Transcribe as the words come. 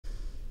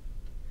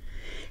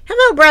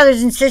Hello,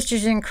 brothers and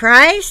sisters in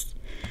Christ.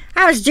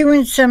 I was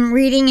doing some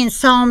reading in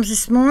Psalms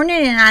this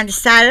morning and I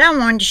decided I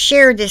wanted to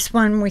share this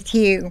one with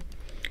you.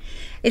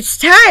 It's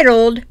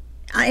titled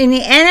in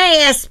the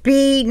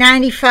NASB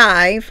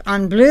 95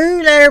 on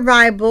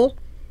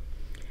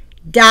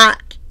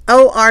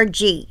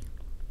blueletterbible.org.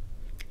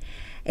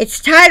 It's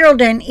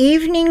titled An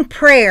Evening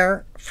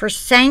Prayer for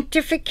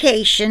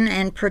Sanctification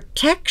and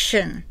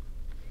Protection.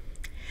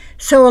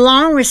 So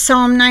along with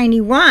Psalm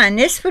 91,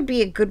 this would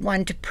be a good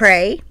one to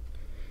pray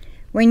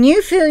when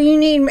you feel you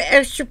need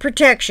extra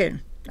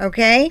protection,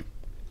 okay?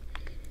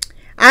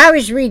 I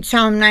always read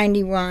Psalm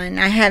 91.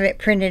 I have it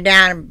printed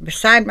out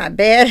beside my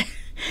bed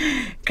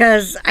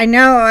because I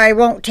know I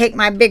won't take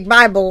my big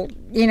Bible.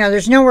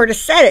 There's nowhere to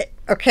set it.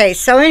 Okay,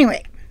 so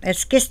anyway,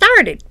 let's get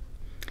started.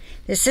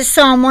 This is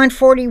Psalm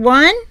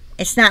 141.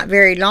 It's not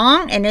very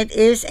long, and it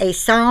is a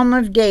Psalm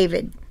of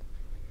David.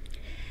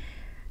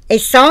 A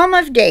Psalm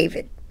of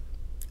David.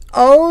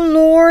 O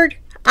Lord,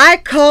 I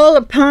call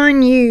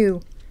upon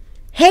you.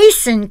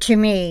 Hasten to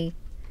me.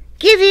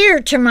 Give ear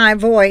to my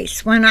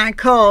voice when I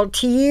call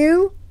to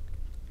you.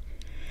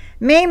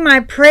 May my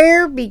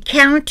prayer be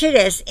counted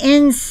as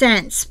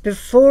incense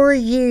before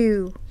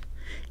you.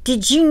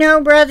 Did you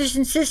know, brothers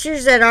and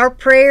sisters, that our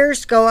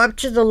prayers go up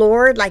to the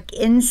Lord like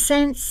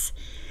incense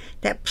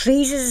that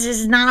pleases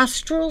his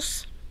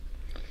nostrils?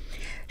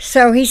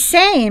 So he's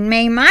saying,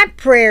 may my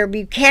prayer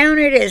be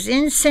counted as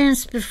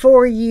incense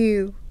before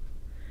you.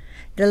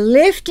 The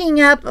lifting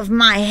up of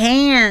my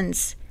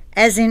hands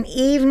as an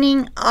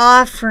evening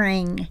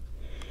offering.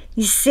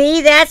 You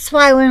see, that's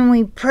why when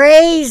we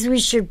praise, we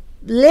should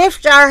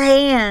lift our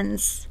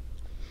hands.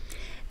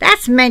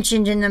 That's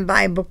mentioned in the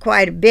Bible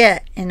quite a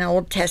bit in the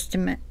Old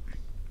Testament.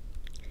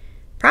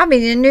 Probably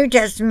the New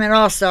Testament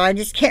also. I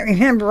just can't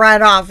remember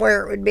right off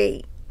where it would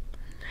be.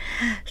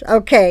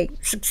 Okay,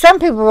 so some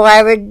people,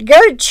 I would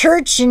go to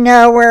church,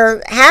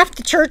 where half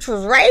the church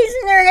was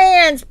raising their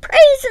hands,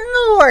 praising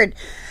the Lord.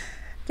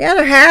 The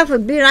other half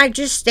would be like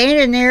just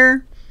standing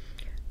there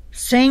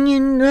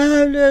singing,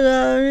 la, la,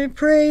 la,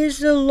 praise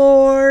the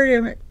Lord.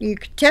 And you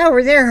could tell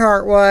where their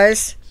heart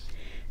was.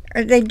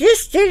 Or they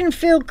just didn't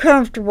feel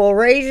comfortable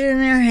raising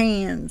their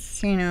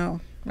hands,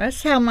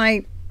 That's how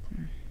my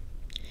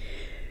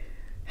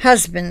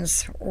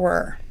husbands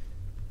were.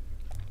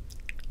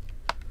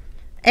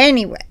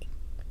 Anyway,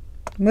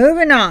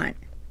 moving on.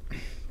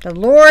 The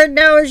Lord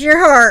knows your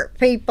heart,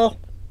 people.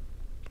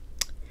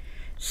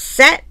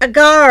 Set a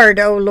guard,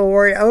 O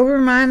Lord, over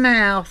my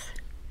mouth.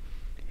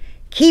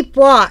 Keep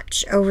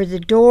watch over the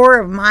door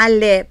of my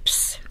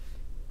lips.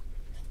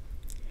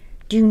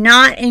 Do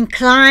not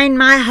incline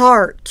my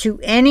heart to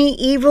any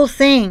evil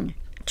thing,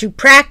 to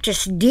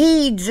practice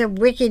deeds of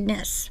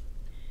wickedness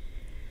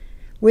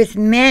with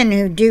men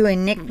who do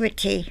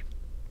iniquity.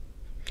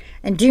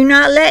 And do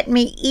not let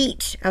me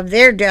eat of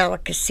their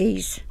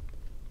delicacies.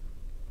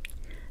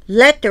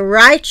 Let the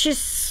righteous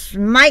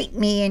smite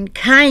me in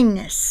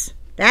kindness.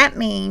 That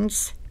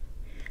means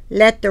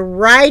let the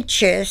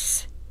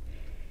righteous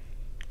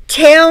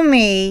tell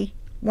me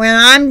when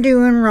I'm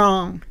doing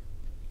wrong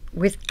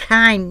with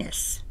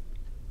kindness,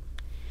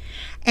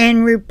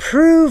 and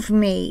reprove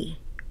me.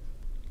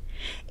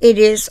 It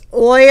is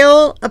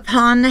oil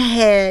upon the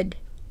head.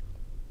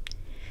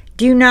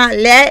 Do not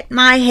let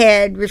my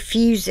head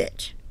refuse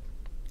it,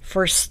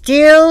 for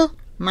still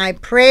my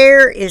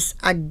prayer is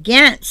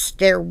against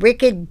their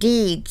wicked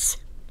deeds.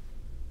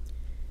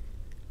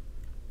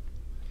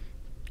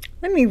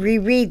 Let me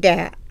reread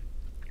that.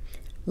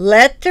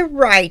 Let the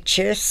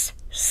righteous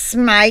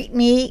smite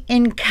me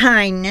in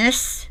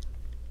kindness,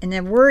 and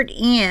the word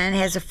in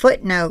has a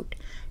footnote,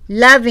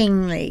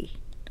 lovingly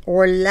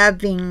or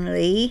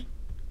lovingly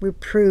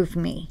reprove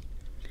me.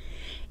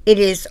 It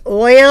is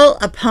oil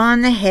upon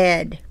the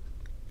head.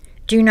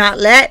 Do not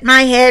let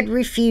my head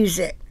refuse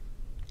it,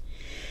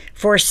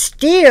 for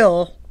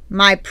still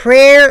my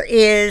prayer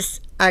is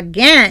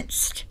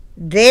against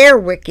their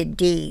wicked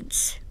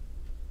deeds.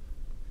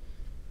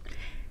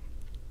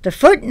 The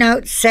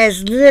footnote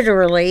says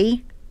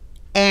literally,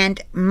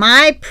 and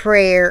my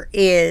prayer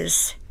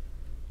is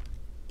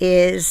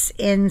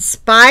in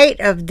spite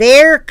of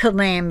their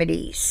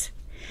calamities.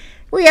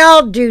 We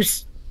all do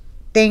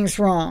things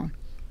wrong.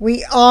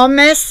 We all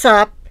mess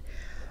up.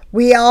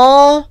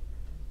 There's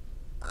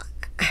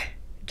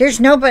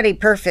nobody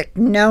perfect.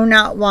 No,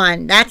 not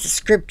one. That's a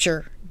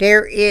scripture.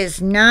 There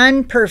is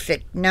none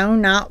perfect. No,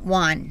 not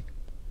one.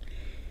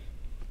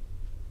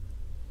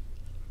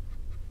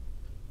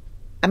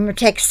 I'm going to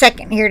take a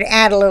second here to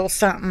add a little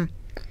something.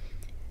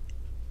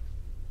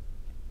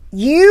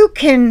 You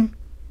can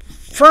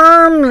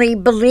firmly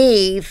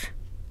believe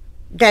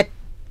that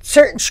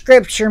certain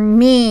scripture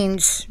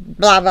means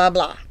blah, blah,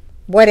 blah,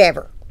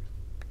 whatever.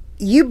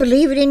 You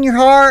believe it in your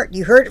heart.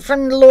 You heard it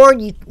from the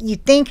Lord. You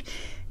think,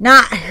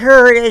 not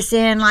heard as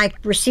in like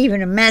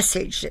receiving a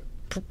message that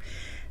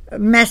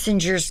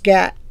messengers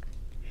got,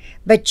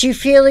 but you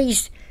feel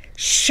he's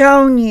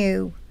shown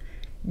you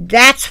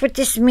that's what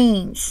this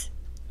means,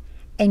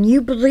 and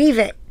you believe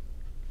it.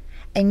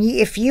 And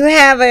if you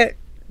have a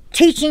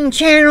teaching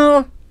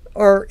channel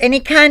or any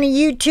kind of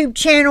YouTube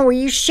channel where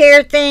you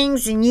share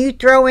things and you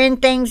throw in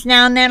things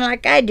now and then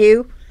like I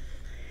do,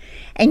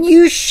 and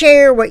you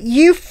share what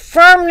you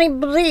firmly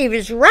believe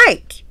is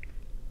right,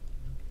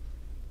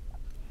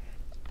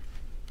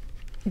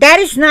 that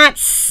is not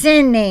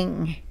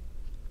sinning.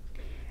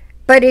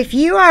 But if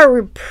you are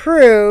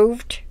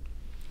reproved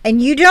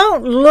and you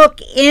don't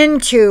look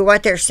into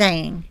what they're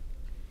saying,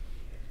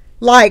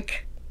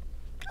 like,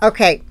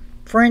 okay,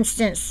 for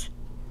instance,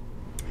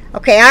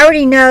 okay, I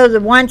already know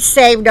the once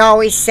saved,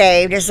 always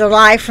saved is a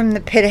lie from the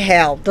pit of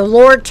hell. The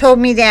Lord told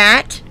me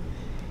that.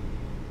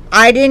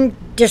 I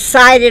didn't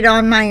decide it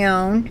on my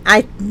own.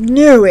 I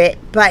knew it,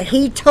 but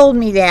He told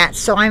me that,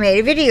 so I made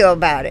a video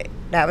about it.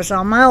 That was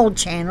on my old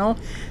channel.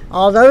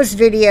 All those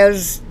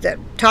videos that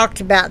talked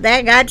about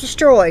that got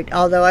destroyed,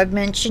 although I've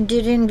mentioned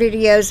it in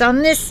videos on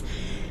this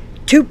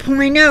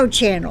 2.0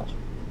 channel.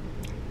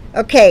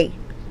 Okay,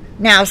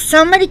 now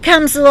somebody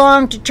comes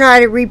along to try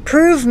to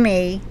reprove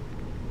me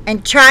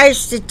and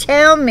tries to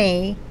tell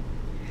me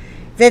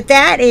that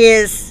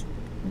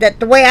that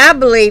the way I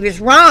believe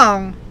is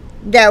wrong,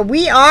 that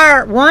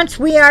once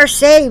we are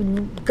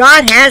saved,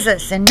 God has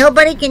us and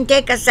nobody can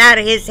take us out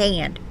of His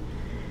hand.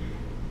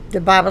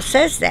 The Bible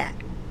says that.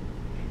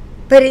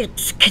 But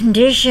it's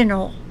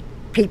conditional,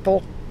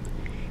 people.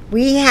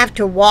 We have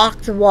to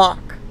walk the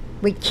walk.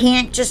 We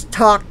can't just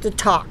talk the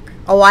talk.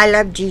 Oh, I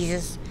love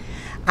Jesus.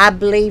 I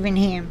believe in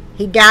Him.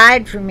 He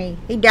died for me.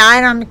 He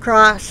died on the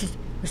cross,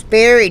 was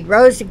buried,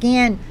 rose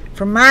again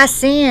for my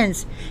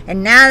sins.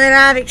 And now that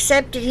I've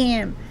accepted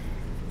Him,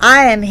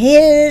 I am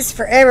His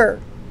forever.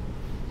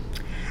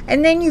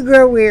 And then you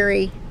grow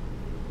weary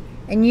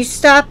and you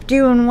stop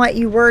doing what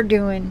you were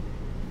doing.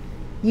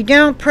 You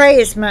don't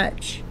pray as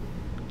much.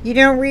 You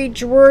don't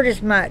read your word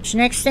as much.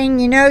 Next thing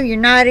you know, you're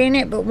not in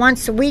it but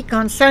once a week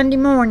on Sunday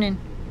morning.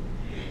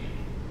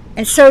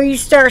 And so you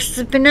start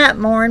slipping up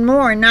more and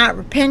more and not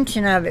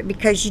repenting of it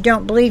because you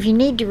don't believe you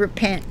need to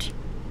repent.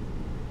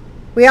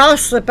 We all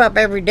slip up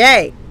every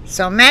day.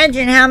 So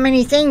imagine how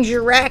many things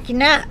you're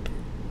racking up.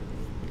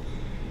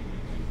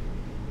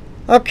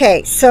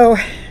 Okay, so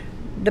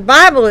the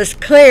Bible is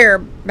clear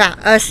about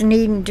us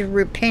needing to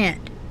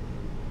repent.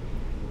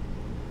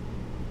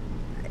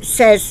 It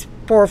says,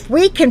 for if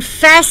we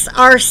confess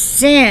our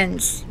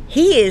sins,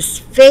 He is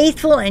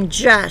faithful and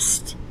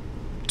just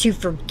to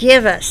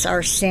forgive us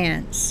our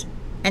sins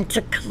and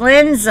to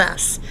cleanse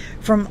us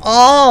from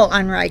all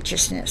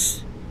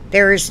unrighteousness.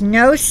 There is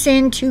no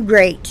sin too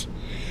great.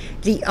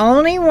 The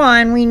only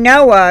one we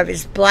know of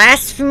is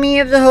blasphemy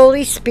of the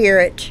Holy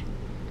Spirit.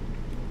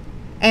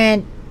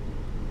 And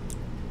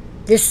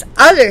this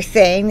other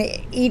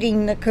thing,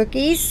 eating the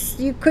cookies,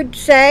 you could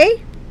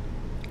say,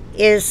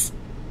 is,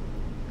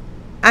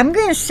 I'm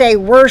going to say,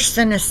 worse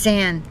than a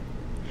sin.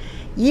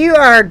 You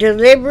are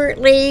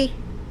deliberately,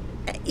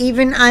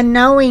 even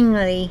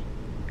unknowingly,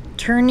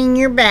 turning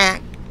your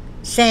back,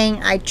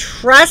 saying, I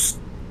trust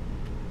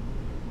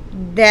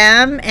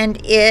them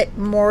and it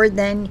more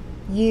than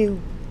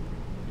you.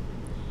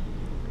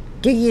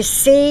 Do you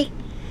see?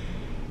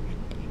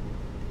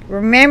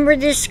 Remember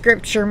this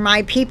scripture,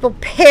 my people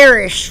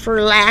perish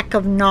for lack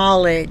of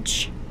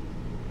knowledge.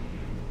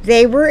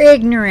 They were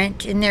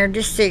ignorant in their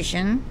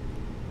decision.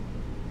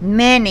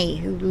 Many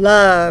who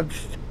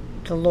love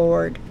the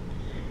Lord,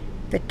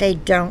 but they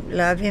don't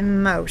love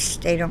Him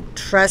most. They don't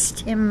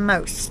trust Him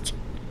most.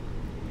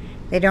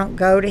 They don't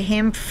go to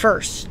Him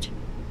first.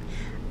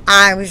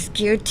 I was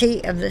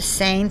guilty of the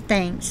same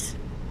things.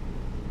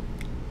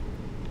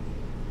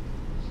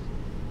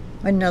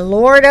 When the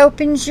Lord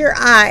opens your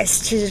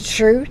eyes to the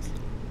truth,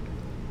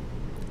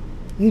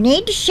 you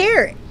need to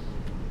share it.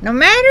 No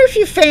matter if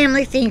your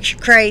family thinks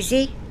you're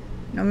crazy,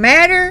 no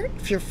matter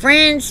if your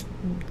friends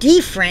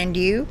defriend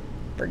you,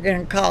 we're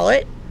going to call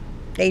it.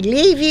 They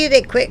leave you,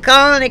 they quit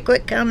calling, they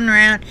quit coming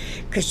around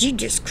because you're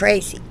just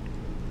crazy.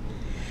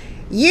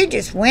 You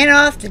just went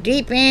off the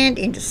deep end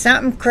into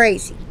something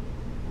crazy.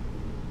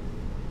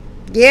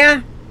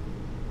 Yeah.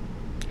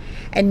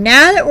 And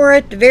now that we're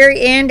at the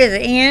very end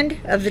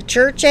of the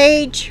church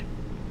age,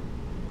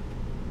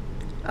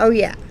 oh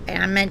yeah,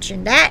 and I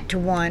mentioned that to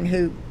one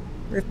who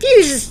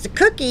refuses the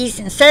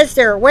cookies and says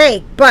they're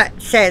awake, but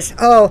says,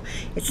 oh,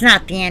 it's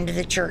not the end of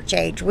the church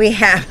age. We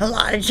have a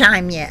lot of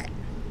time yet.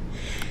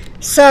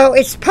 So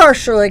it's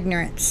partial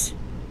ignorance.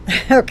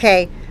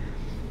 Okay.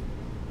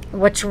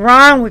 What's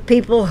wrong with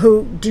people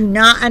who do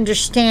not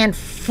understand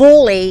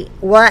fully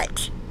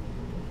what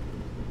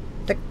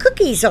the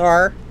cookies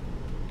are?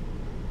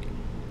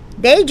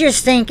 They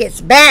just think it's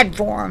bad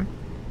for them,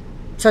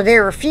 so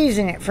they're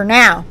refusing it for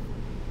now.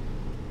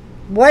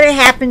 What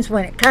happens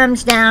when it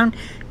comes down,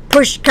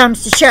 push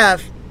comes to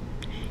shove?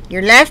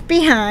 You're left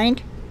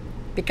behind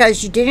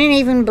because you didn't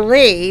even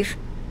believe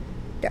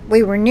that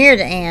we were near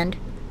the end,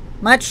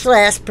 much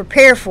less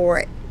prepare for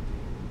it.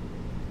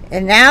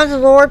 And now the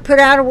Lord put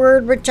out a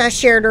word which I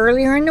shared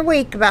earlier in the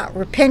week about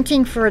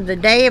repenting for the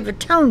Day of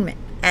Atonement.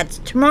 That's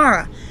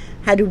tomorrow.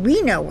 How do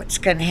we know what's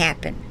going to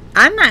happen?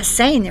 I'm not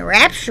saying the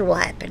rapture will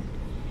happen.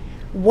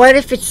 What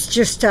if it's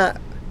just a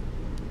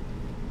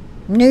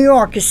New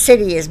York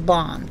City is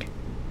bombed,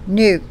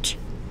 nuked.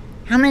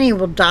 How many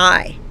will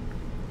die?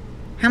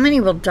 How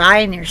many will die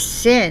in their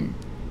sin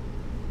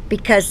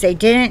because they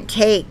didn't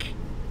take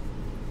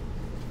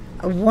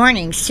a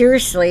warning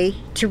seriously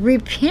to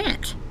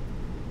repent?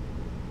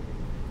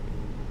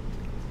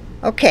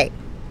 Okay.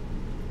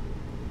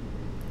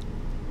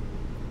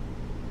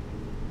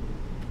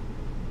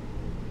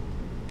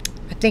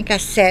 I think I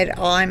said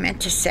all I meant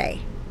to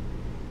say.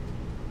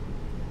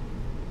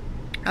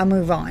 I'll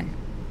move on.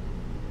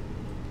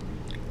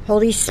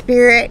 Holy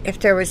Spirit, if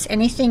there was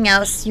anything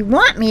else you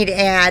want me to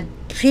add,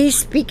 please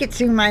speak it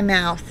through my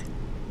mouth.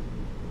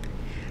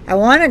 I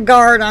want a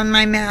guard on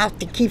my mouth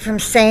to keep from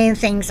saying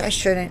things I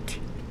shouldn't.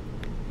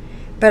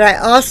 But I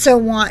also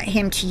want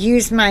him to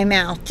use my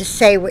mouth to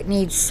say what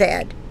needs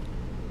said,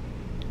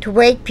 to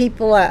wake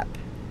people up,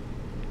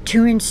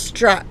 to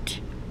instruct,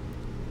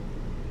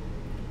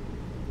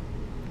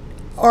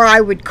 or I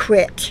would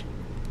quit.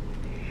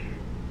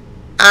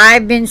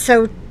 I've been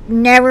so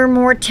never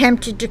more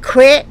tempted to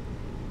quit.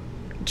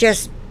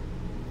 Just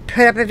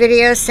put up a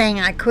video saying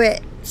I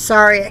quit.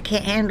 Sorry, I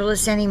can't handle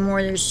this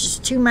anymore. There's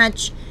just too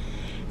much,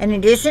 and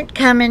it isn't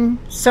coming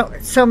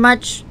so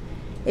much.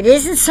 It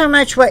isn't so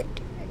much what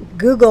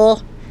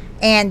Google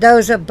and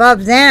those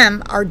above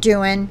them are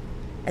doing,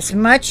 as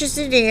much as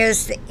it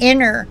is the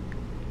inner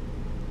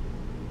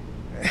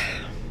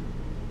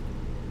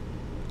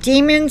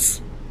demons.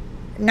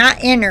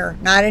 Not inner,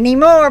 not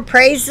anymore.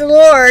 Praise the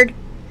Lord.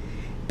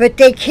 But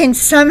they can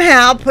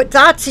somehow put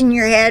thoughts in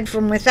your head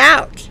from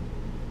without.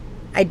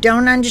 I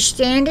don't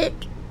understand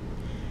it.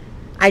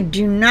 I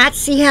do not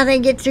see how they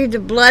get through the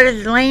blood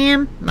of the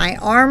Lamb, my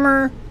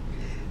armor,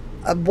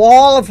 a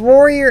wall of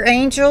warrior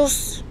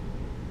angels,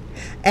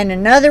 and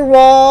another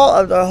wall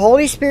of the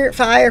Holy Spirit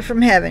fire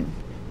from heaven.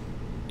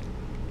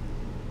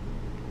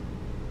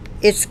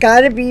 It's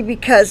got to be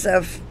because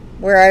of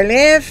where I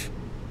live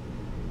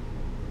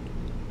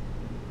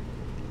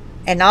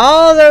and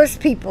all those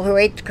people who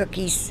ate the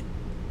cookies,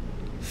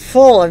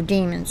 full of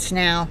demons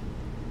now,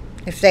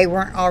 if they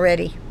weren't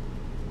already.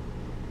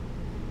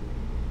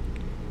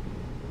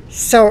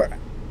 So,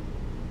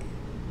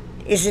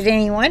 is it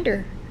any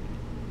wonder?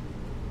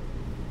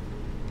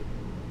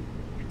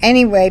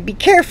 Anyway, be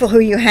careful who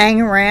you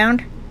hang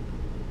around.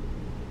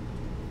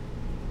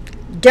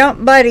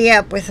 Don't buddy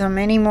up with them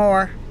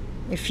anymore,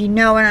 if you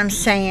know what I'm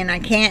saying. I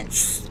can't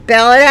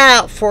spell it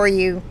out for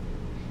you.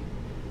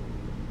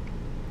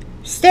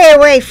 Stay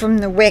away from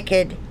the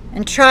wicked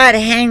and try to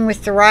hang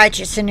with the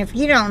righteous. And if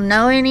you don't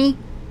know any,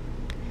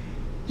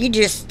 you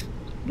just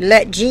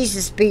let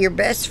Jesus be your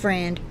best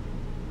friend.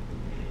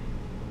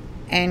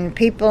 And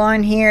people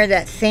on here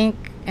that think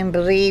and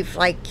believe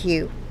like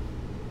you.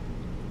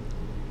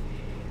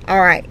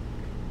 All right.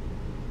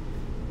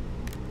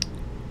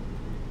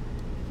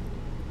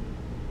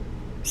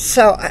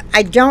 So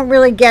I don't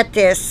really get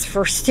this,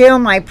 for still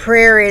my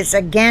prayer is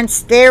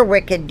against their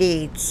wicked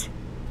deeds.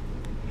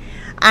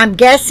 I'm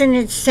guessing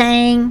it's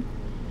saying,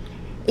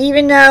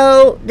 even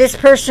though this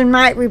person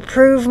might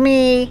reprove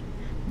me,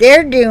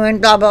 they're doing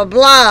blah, blah,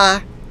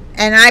 blah,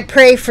 and I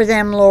pray for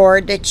them,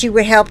 Lord, that you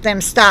would help them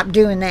stop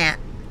doing that.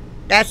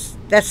 That's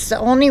the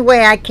only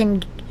way I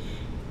can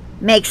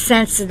make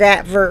sense of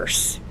that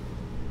verse.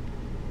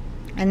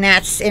 And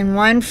that's in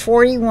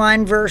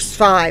 141 verse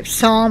 5.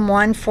 Psalm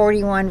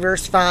 141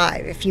 verse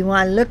 5. If you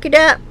want to look it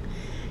up,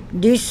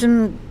 do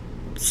some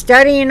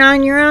studying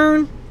on your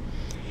own.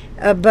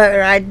 But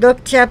I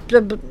looked up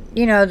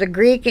the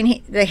Greek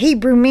and the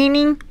Hebrew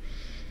meaning.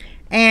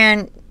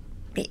 And,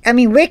 I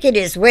mean, wicked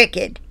is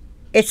wicked.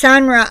 It's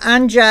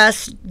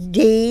unjust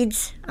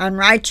deeds,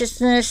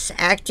 unrighteousness,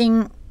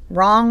 acting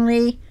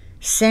wrongly,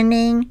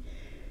 sinning,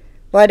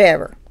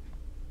 whatever.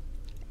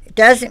 It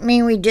doesn't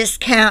mean we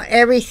discount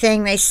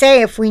everything they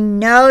say if we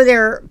know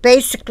they're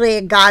basically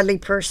a godly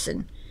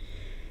person.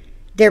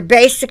 They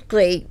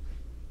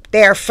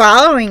are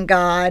following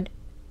God,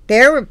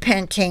 they're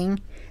repenting,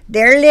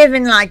 they're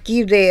living like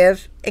you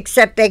live,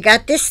 except they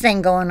got this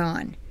thing going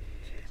on.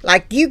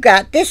 Like you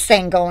got this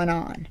thing going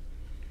on.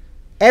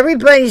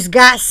 Everybody's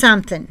got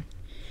something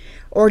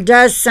or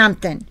does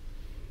something.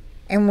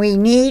 And we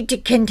need to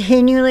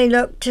continually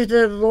look to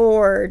the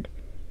Lord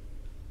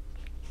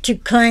to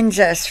cleanse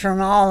us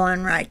from all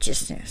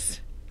unrighteousness.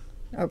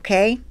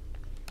 Okay?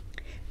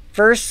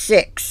 Verse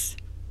 6.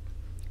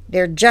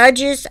 Their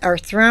judges are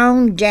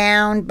thrown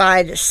down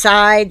by the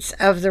sides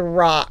of the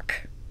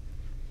rock,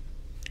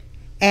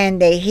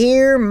 and they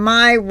hear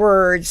my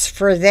words,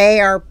 for they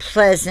are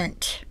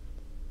pleasant.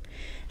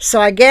 So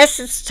I guess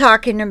it's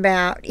talking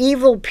about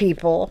evil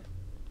people.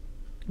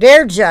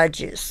 Their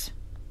judges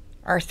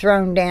are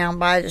thrown down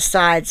by the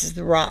sides of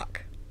the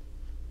rock.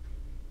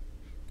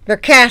 They're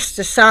cast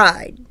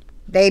aside.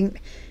 They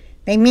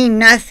mean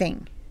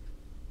nothing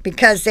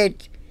because they're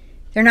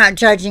not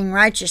judging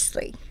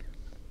righteously.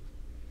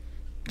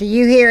 Do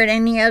you hear it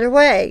any other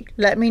way?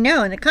 Let me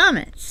know in the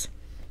comments.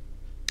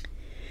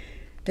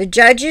 The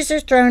judges are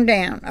thrown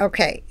down.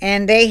 Okay.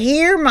 And they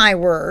hear my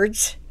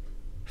words,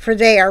 for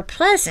they are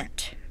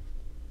pleasant.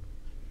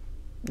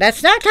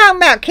 That's not talking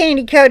about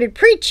candy-coated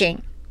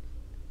preaching.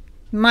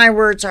 My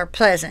words are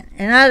pleasant.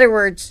 In other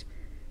words,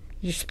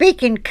 you're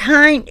speaking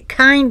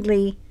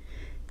kindly,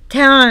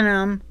 telling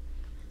them,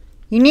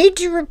 you need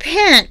to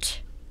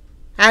repent.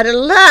 Out of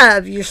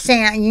love, you're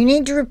saying, you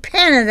need to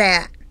repent of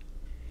that.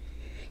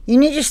 You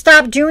need to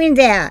stop doing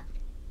that.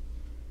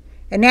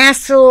 And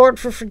ask the Lord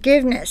for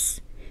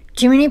forgiveness.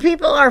 Too many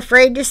people are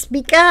afraid to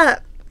speak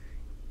up.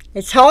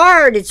 It's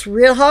hard. It's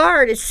real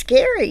hard. It's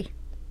scary.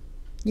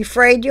 You're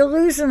afraid you'll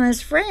lose them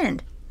as a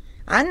friend.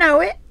 I know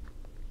it.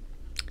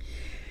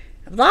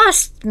 I've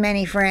lost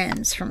many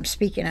friends from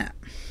speaking up.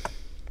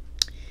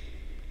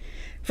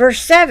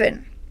 Verse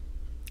 7.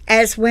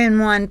 As when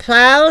one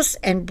plows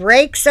and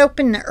breaks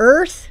open the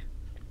earth,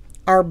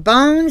 our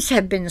bones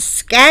have been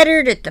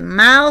scattered at the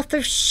mouth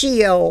of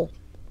Sheol,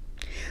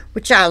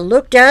 which I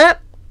looked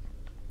up,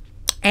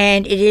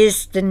 and it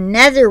is the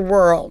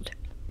netherworld.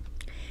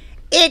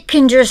 It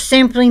can just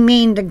simply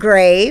mean the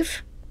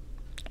grave.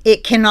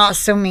 It can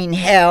also mean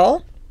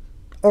hell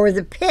or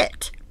the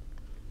pit.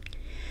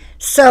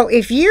 So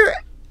if you're,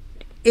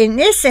 in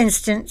this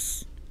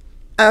instance,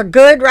 a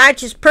good,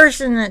 righteous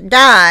person that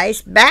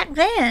dies, back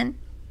then,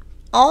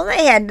 all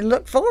they had to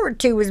look forward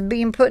to was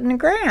being put in the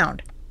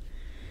ground.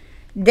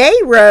 They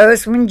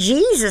rose when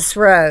Jesus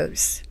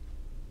rose.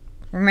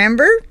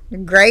 Remember, the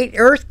great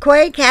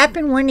earthquake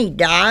happened when he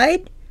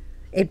died.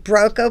 It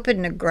broke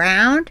open the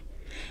ground.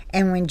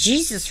 And when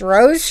Jesus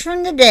rose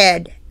from the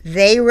dead,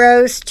 they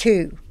rose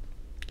too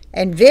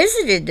and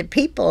visited the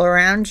people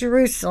around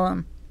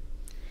Jerusalem.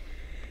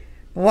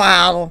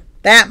 Wow,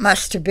 that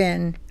must have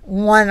been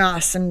one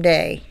awesome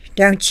day.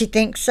 Don't you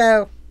think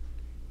so?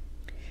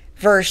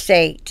 Verse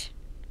 8.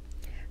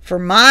 For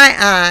my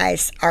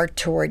eyes are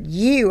toward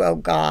you, O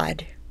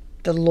God,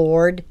 the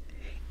Lord.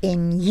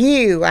 In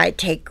you I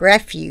take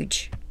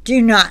refuge.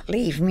 Do not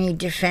leave me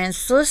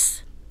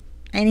defenseless.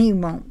 And he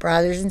won't,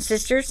 brothers and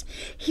sisters.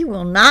 He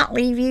will not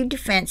leave you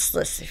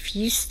defenseless if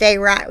you stay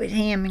right with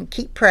him and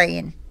keep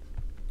praying.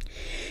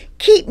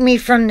 Keep me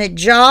from the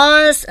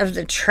jaws of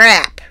the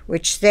trap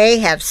which they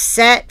have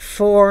set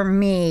for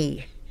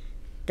me.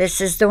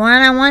 This is the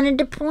one I wanted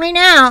to point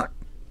out.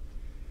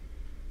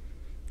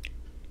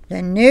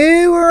 The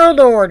New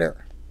World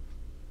Order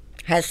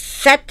has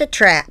set the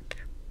trap.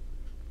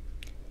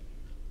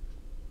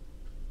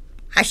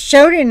 I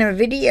showed in a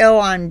video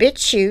on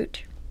BitChute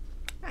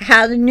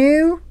how the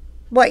new,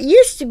 what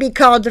used to be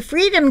called the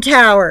Freedom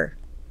Tower.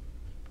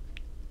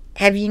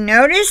 Have you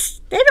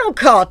noticed? They don't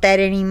call it that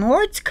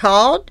anymore. It's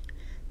called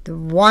the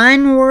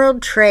One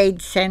World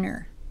Trade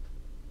Center.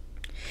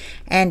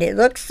 And it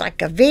looks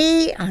like a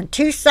V on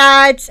two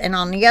sides, and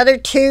on the other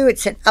two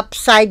it's an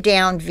upside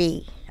down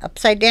V.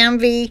 Upside down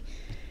V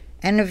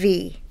and a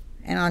V.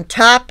 And on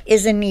top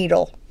is a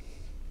needle.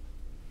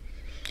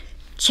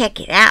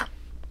 Check it out.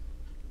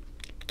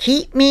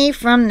 Keep me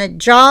from the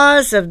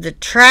jaws of the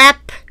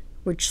trap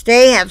which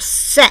they have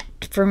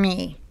set for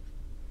me,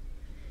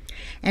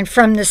 and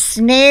from the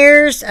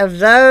snares of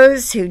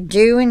those who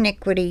do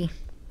iniquity.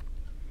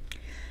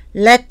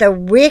 Let the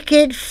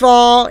wicked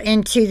fall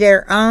into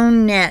their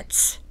own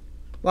nets,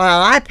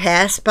 while I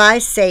pass by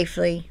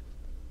safely.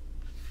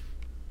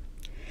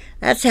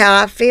 That's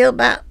how I feel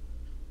about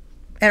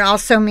it.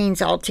 Also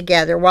means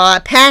altogether. While I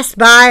pass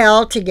by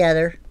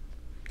altogether.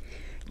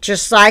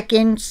 Just like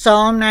in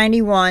Psalm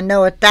 91,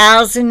 though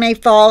 1,000 may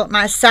fall at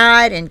my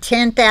side and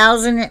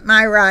 10,000 at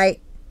my right.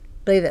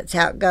 I believe that's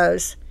how it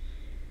goes.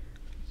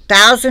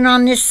 1,000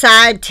 on this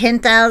side,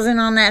 10,000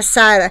 on that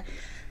side.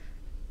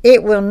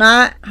 It will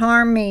not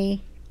harm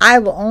me. I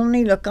will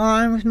only look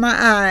on with my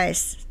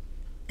eyes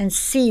and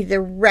see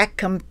the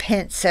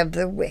recompense of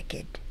the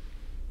wicked.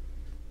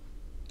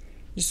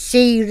 You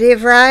see, you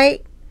live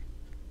right.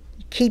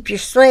 You keep your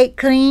slate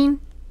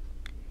clean.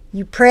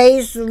 You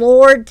praise the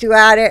Lord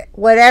throughout it,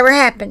 whatever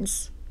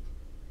happens.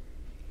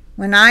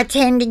 When I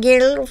tend to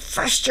get a little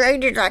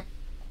frustrated, like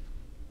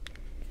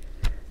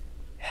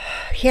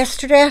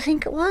yesterday I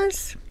think it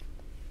was,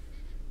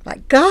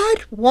 like, God,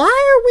 why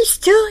are we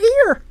still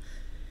here?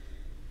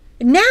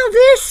 And now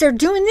this, they're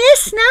doing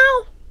this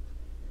now?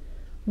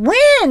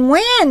 When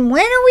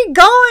are we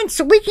going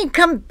so we can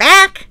come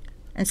back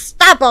and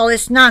stop all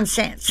this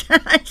nonsense?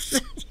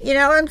 You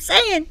know what I'm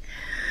saying?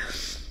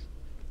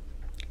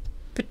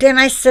 But then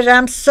I said,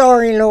 I'm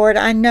sorry, Lord.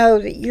 I know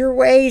that your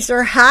ways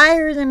are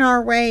higher than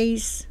our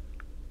ways,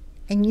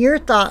 and your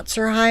thoughts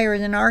are higher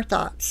than our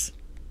thoughts.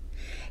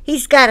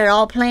 He's got it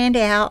all planned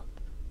out.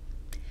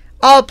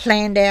 All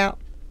planned out.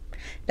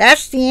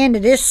 That's the end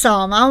of this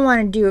psalm. I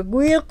want to do a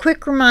real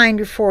quick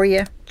reminder for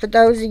you, for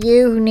those of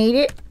you who need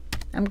it.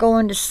 I'm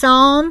going to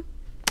Psalm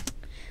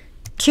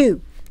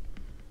 2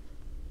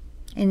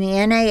 in the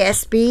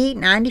NASB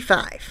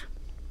 95.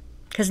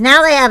 Because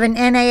now they have an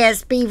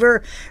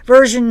NASB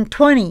version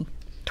 20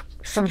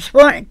 from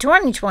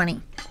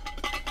 2020.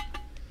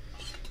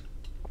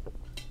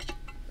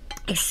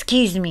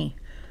 Excuse me.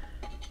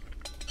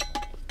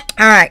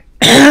 All right.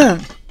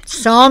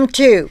 Psalm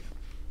 2.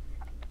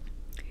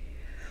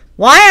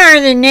 Why are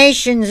the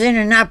nations in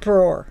an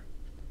uproar,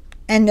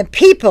 and the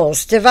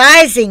peoples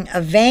devising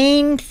a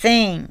vain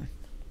thing.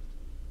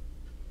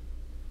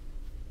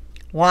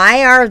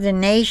 Why are the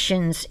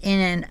nations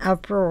in an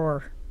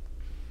uproar?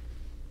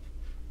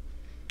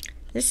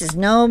 This is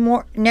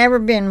never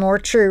been more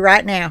true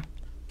right now.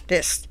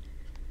 This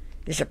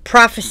is a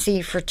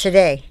prophecy for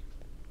today.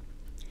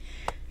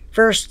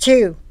 Verse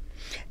 2.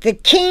 The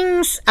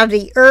kings of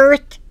the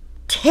earth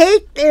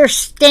take their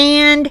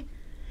stand,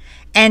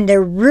 and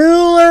the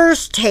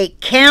rulers take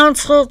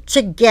counsel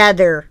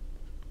together.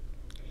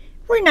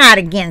 We're not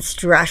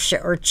against Russia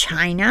or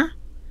China,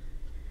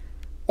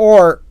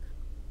 or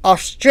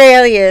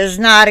Australia is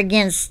not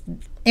against,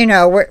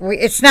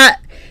 it's not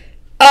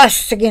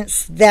us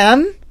against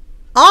them.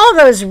 All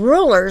those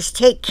rulers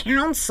take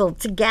counsel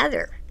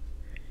together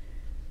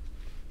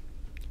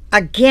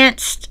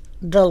against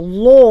the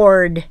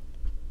Lord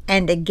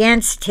and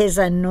against his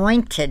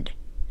anointed,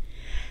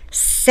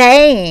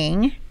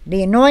 saying,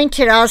 the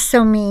anointed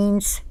also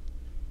means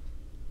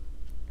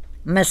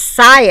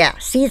Messiah.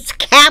 See, it's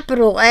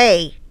capital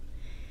A,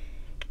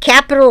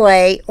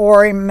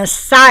 or in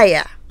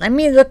Messiah. Let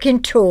me look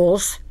in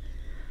tools.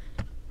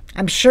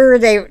 I'm sure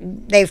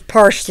they've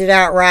parsed it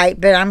out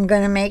right, but I'm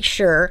going to make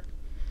sure,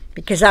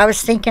 because I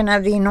was thinking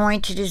of the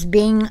anointed as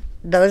being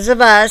those of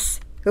us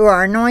who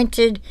are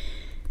anointed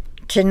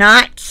to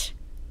not.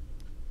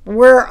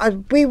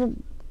 We've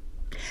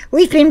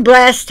been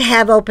blessed to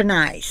have open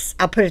eyes.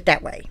 I'll put it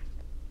that way.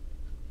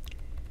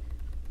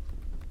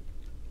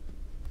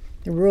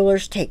 The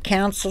rulers take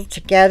counsel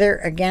together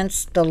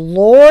against the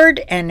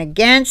Lord and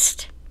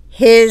against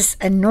his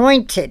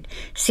anointed.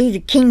 See, the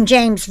King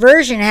James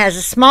Version has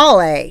a small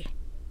a.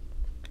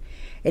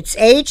 It's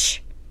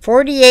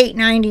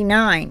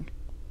H4899,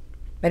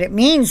 but it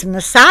means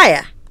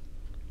Messiah.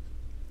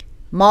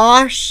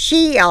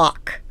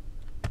 Mashiach.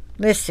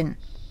 Listen.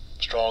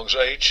 Strong's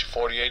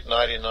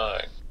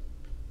H4899.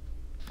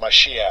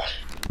 Mashiach.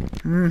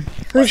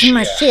 Who's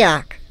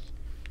Mashiach?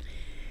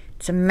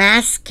 It's a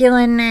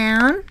masculine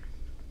noun.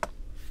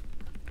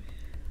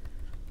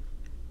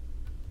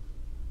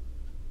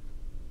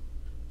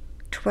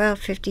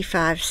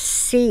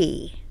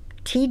 C.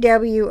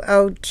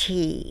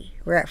 TWOT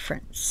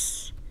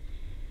reference.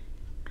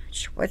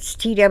 What's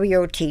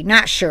TWOT?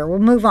 Not sure. We'll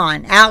move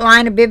on.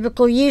 Outline of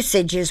biblical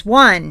usage is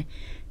 1.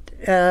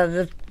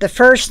 The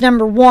first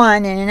number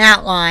 1 in an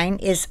outline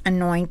is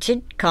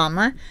anointed,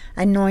 comma,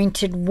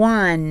 anointed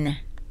one.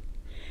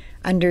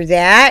 Under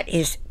that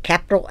is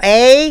capital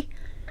A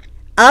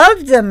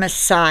of the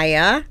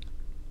Messiah,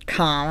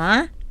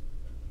 comma,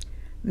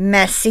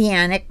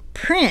 Messianic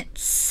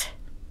Prince.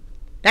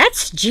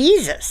 That's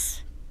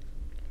Jesus.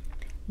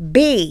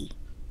 B,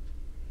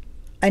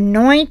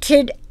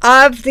 anointed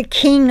of the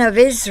King of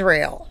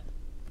Israel.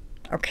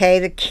 Okay,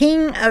 the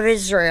King of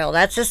Israel.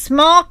 That's a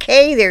small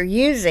k they're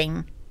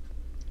using.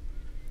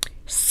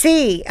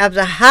 C, of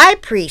the High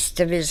Priest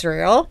of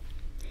Israel.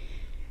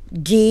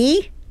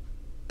 D,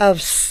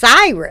 of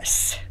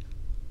Cyrus.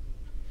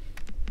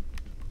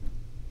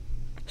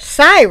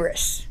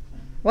 Cyrus.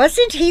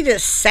 Wasn't he the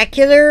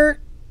secular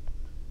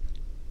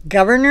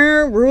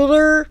governor,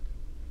 ruler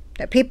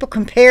that people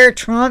compare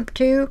Trump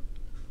to?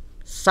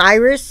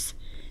 Cyrus.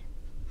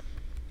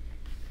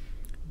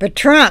 But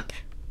Trump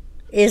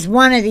is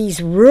one of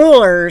these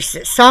rulers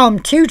that Psalm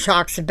 2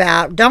 talks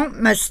about. Don't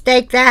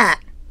mistake that.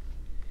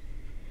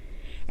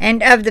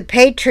 And of the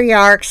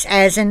patriarchs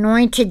as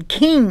anointed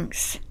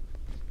kings.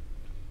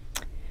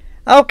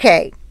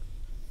 Okay.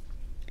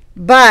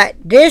 But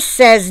this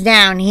says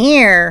down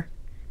here,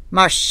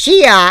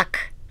 Mashiach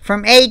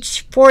from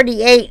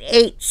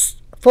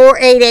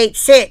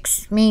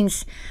H4886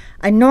 means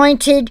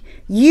anointed,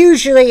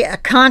 usually a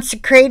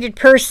consecrated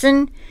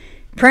person,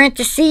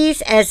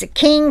 parentheses, as a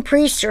king,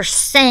 priest, or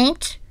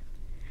saint,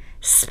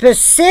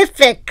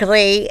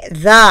 specifically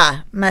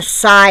the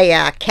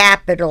Messiah,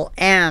 capital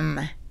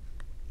M,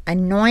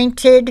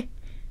 anointed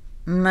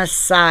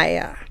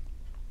Messiah.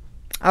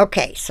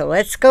 Okay, so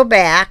let's go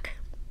back.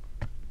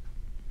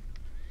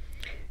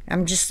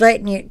 I'm just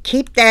letting you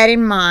keep that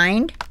in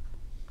mind.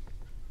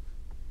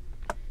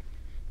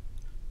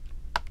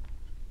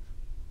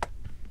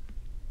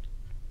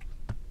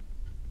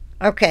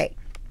 Okay,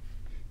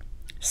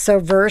 so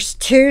verse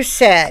 2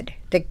 said,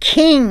 the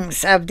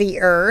kings of the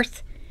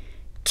earth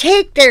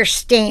take their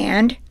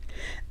stand,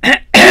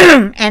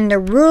 and the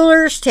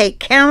rulers take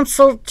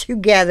counsel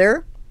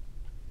together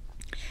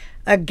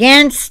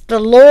against the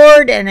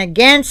Lord and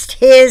against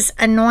his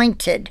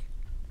anointed,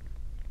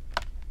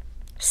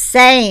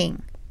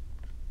 saying,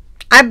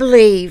 I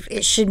believe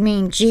it should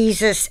mean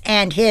Jesus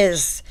and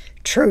his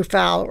true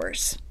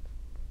followers.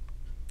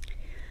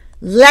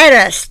 Let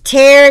us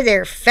tear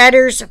their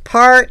fetters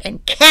apart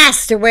and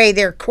cast away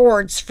their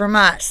cords from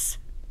us.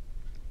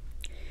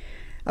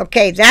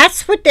 Okay,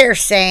 that's what they're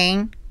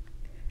saying.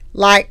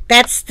 Like,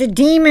 that's the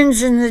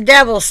demons and the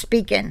devil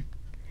speaking.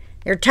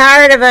 They're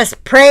tired of us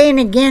praying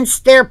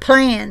against their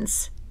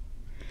plans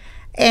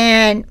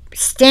and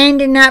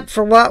standing up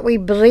for what we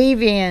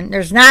believe in.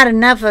 There's not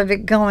enough of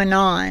it going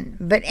on.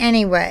 But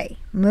anyway,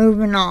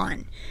 moving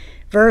on.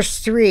 Verse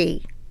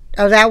 3.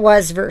 Oh, that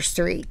was verse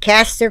 3.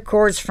 Cast their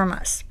cords from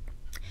us.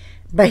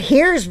 But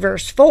here's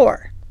verse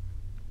 4.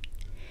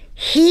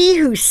 He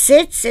who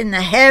sits in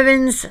the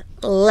heavens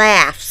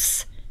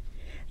laughs.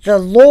 The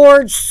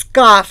Lord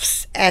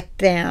scoffs at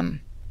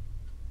them.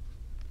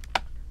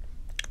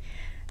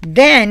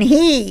 Then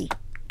he,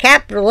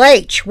 capital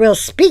H, will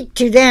speak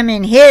to them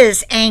in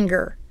his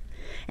anger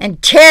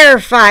and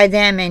terrify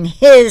them in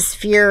his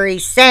fury,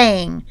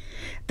 saying,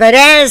 But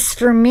as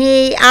for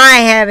me, I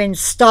have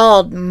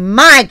installed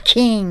my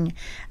king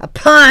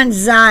upon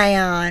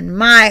Zion,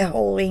 my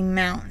holy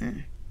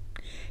mountain.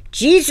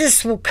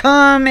 Jesus will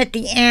come at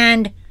the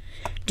end,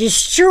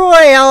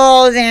 destroy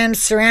all of them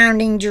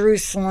surrounding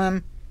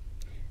Jerusalem.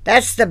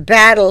 That's the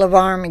battle of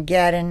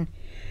Armageddon.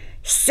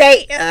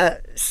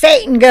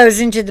 Satan goes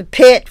into the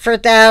pit for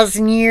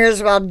 1,000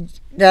 years while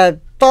the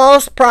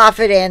false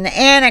prophet and the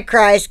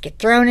Antichrist get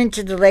thrown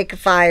into the lake of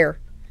fire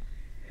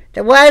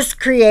that was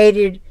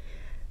created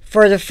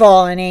for the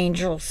fallen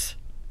angels.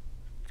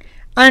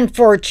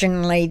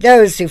 Unfortunately,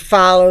 those who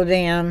follow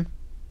them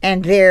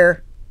and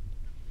their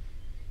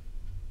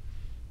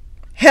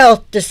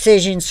health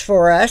decisions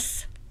for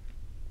us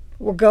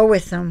will go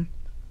with them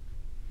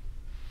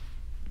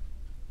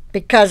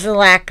because of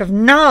lack of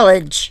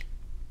knowledge.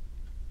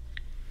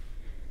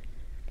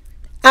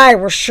 I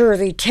will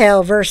surely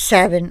tell, verse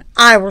 7,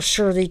 I will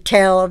surely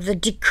tell of the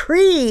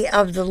decree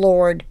of the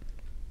Lord.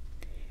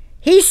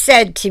 He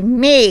said to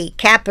me,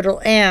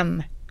 capital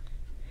M,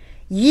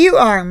 You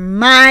are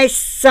my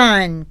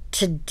son.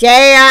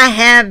 Today I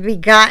have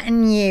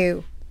begotten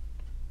you.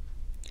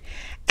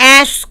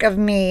 Ask of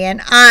me,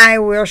 and I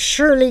will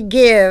surely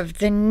give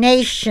the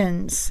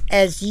nations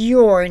as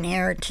your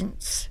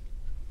inheritance,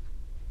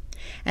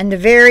 and the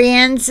very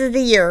ends of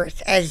the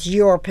earth as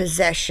your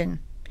possession.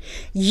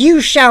 You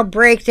shall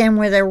break them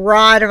with a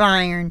rod of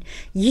iron.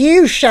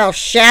 You shall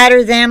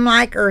shatter them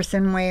like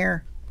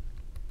earthenware.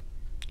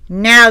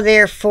 Now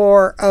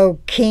therefore, O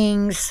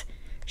kings,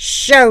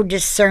 show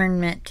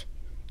discernment.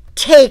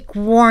 Take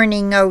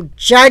warning, O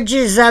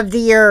judges of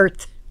the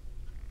earth.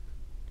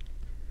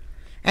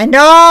 And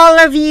all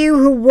of you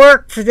who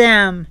work for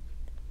them,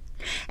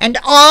 and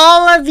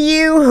all of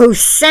you who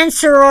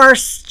censor our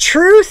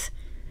truth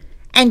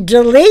and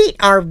delete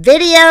our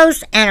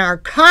videos and our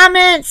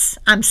comments,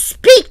 I'm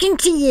speaking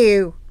to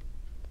you.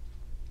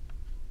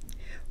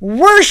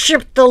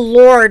 Worship the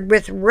Lord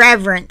with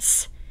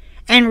reverence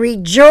and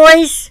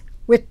rejoice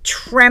with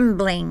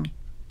trembling.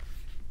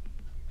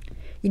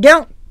 You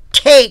don't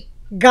take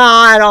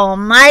God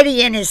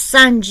Almighty and His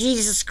Son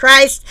Jesus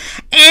Christ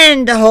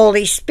and the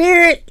Holy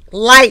Spirit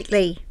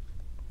lightly.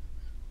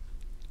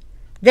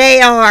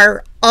 They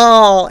are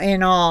all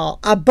in all,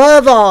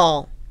 above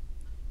all,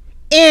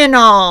 in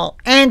all,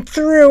 and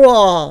through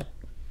all.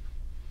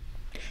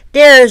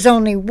 There is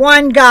only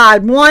one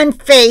God, one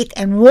faith,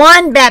 and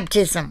one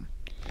baptism.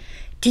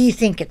 Do you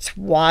think it's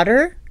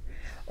water,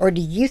 or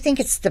do you think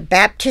it's the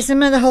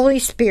baptism of the Holy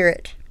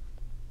Spirit?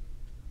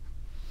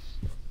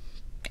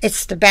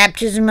 It's the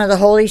baptism of the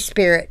Holy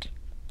Spirit.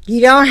 You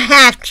don't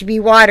have to be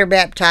water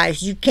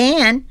baptized. You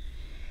can.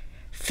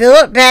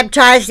 Philip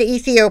baptized the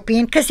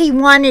Ethiopian because he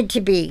wanted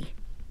to be.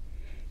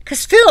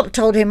 Because Philip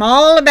told him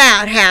all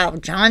about how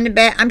John the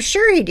Baptist, I'm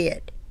sure he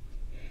did,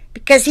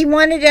 because he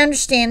wanted to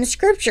understand the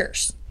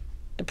scriptures,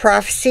 the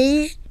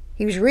prophecies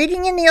he was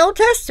reading in the Old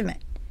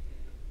Testament.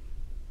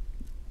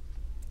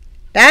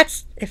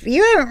 That's, if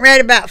you haven't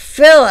read about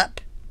Philip,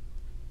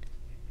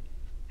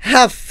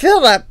 how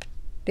Philip,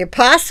 the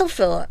Apostle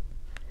Philip,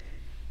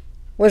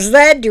 was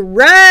led to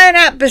run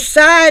up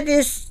beside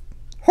this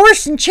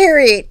horse and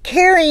chariot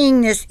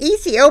carrying this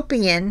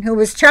Ethiopian who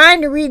was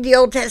trying to read the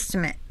Old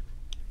Testament.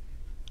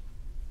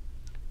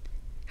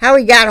 How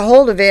he got a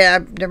hold of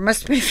it, there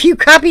must have been a few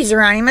copies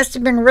around. He must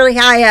have been really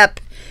high up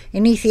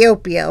in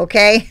Ethiopia,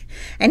 okay?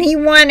 And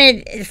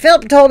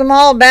Philip told him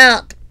all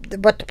about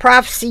what the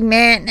prophecy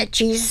meant, that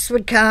Jesus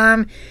would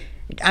come.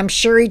 I'm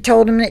sure he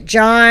told him that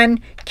John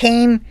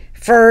came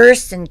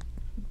first and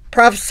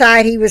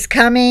prophesied he was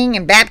coming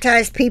and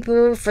baptized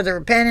people for the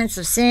repentance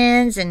of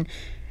sins, and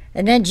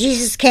then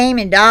Jesus came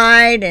and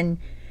died and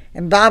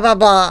blah, blah,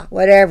 blah,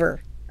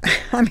 whatever.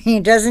 I mean,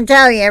 it doesn't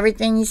tell you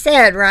everything he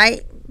said,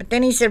 right? But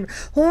then he said,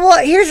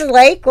 well, here's a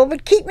lake. What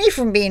would keep me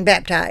from being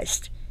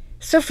baptized?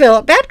 So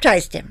Philip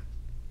baptized him.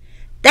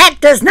 That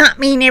does not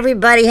mean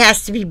everybody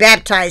has to be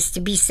baptized to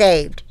be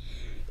saved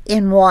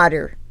in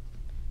water.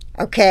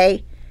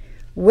 Okay?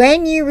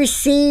 When you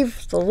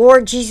receive the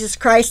Lord Jesus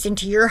Christ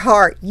into your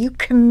heart, you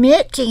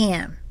commit to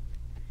Him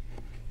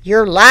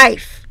your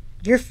life,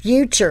 your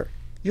future,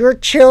 your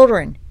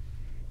children,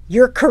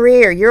 your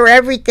career, your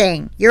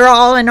everything, your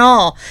all in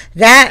all.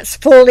 That's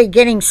fully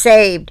getting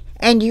saved.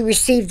 And you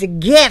receive the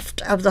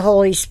gift of the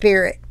Holy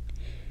Spirit.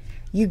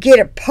 You get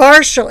a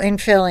partial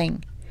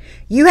infilling.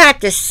 You have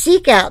to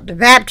seek out the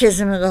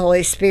baptism of the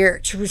Holy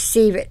Spirit to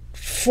receive it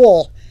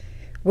full,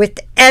 with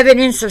the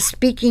evidence of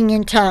speaking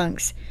in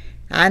tongues.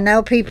 I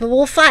know people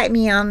will fight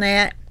me on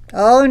that.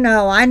 Oh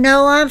no, I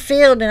know I'm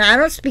filled and I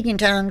don't speak in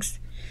tongues.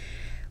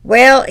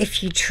 Well,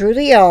 if you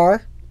truly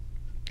are,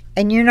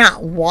 and you're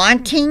not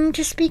wanting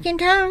to speak in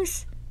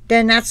tongues,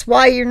 then that's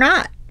why you're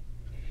not.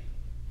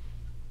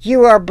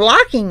 You are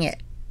blocking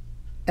it.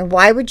 And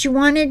why would you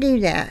want to do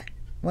that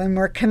when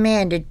we're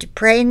commanded to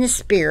pray in the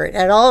Spirit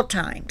at all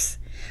times,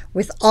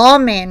 with all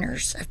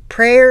manners of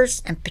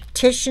prayers and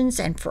petitions,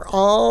 and for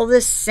all the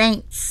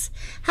saints?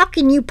 How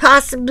can you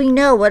possibly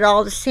know what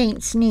all the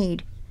saints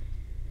need?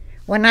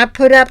 When I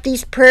put up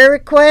these prayer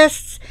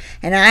requests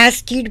and I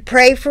ask you to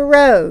pray for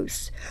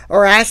Rose,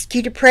 or ask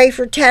you to pray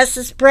for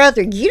Tessa's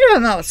brother, you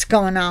don't know what's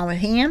going on with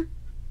him.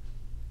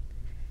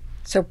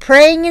 So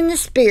praying in the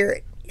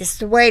Spirit is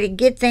the way to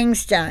get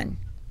things done.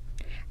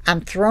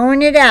 I'm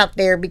throwing it out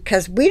there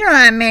because we don't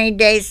have many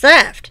days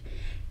left.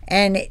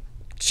 And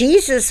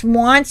Jesus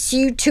wants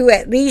you to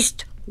at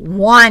least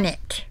want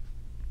it.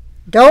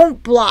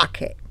 Don't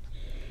block it.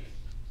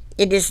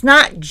 It is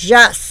not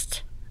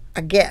just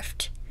a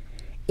gift.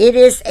 It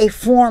is a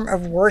form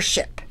of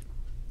worship.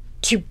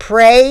 To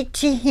pray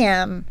to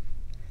Him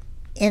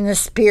in the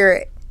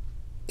Spirit.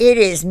 It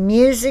is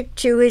music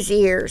to His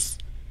ears.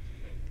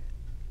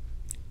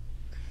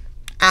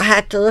 I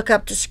had to look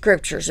up the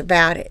scriptures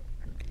about it.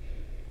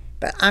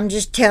 But I'm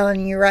just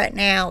telling you right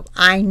now,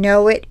 I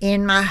know it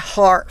in my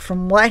heart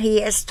from what He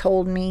has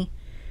told me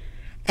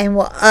and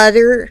what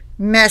other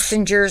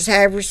messengers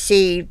have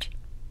received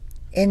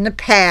in the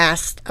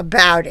past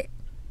about it.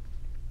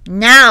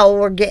 Now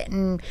we're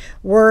getting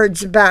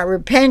words about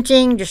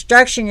repenting,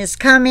 destruction is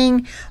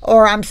coming,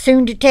 or I'm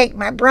soon to take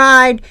my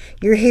bride.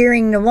 You're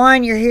hearing the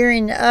one, you're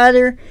hearing the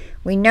other.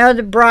 We know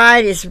the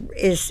bride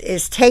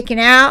is taken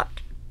out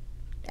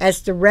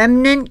as the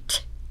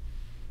remnant.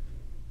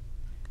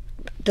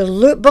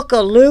 The book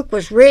of Luke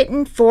was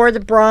written for the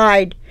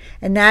bride,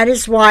 and that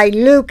is why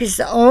Luke is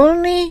the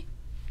only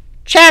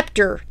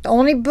chapter, the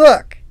only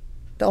book,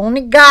 the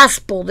only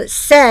gospel that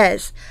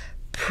says,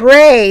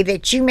 pray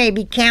that you may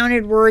be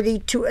counted worthy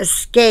to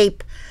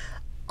escape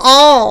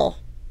all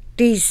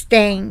these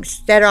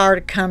things that are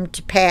to come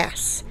to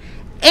pass,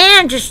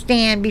 and to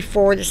stand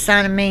before the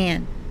Son of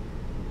Man.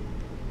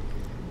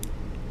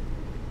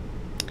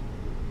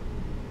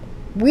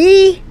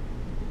 We,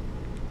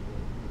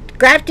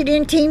 Grafted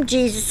In Team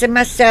Jesus, and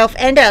myself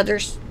and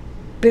others,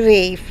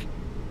 believe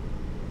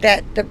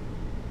that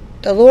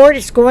the Lord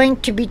is going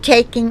to be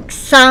taking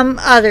some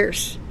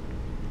others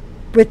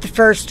with the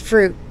first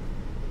fruit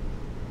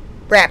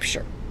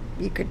rapture,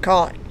 you could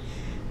call it.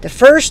 The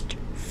first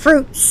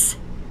fruits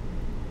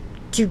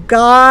to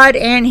God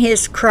and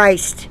His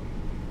Christ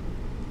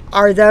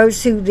are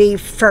those who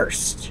leave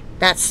first.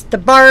 That's the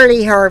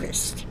barley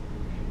harvest.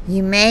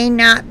 You may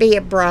not be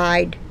a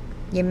bride.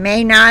 You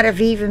may not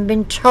have even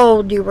been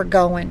told you were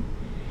going.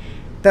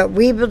 But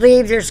we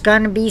believe there's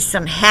going to be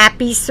some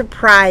happy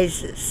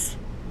surprises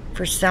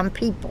for some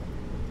people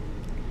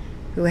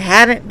who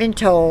haven't been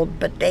told,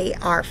 but they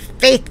are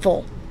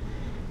faithful.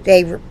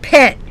 They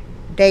repent.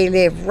 They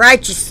live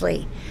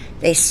righteously.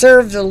 They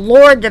serve the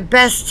Lord the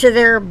best to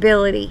their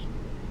ability.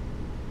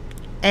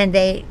 And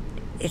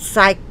it's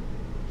like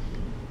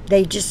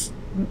they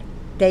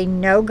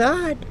know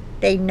God.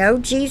 They know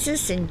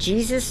Jesus, and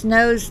Jesus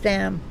knows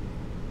them.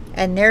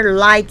 And their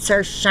lights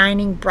are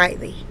shining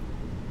brightly.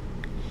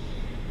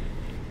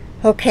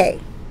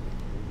 Okay.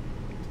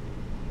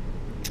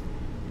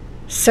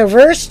 So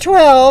verse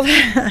 12,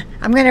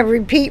 I'm going to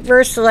repeat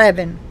verse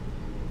 11.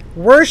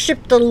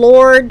 Worship the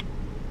Lord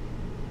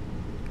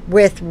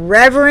with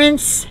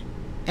reverence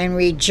and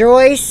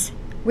rejoice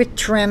with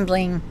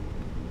trembling.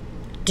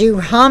 Do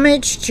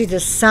homage to the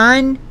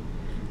Son,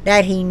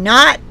 that He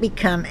not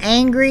become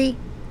angry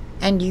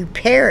and you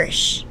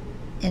perish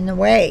in the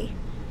way.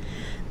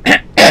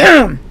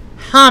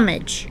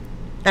 Homage.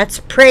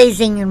 That's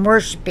praising and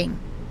worshiping.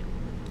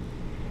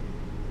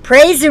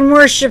 Praise and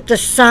worship the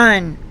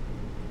Son,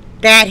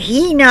 that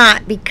He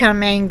not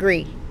become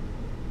angry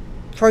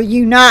for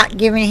you not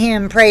giving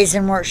Him praise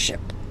and worship.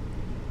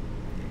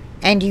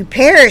 And you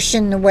perish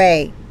in the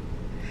way,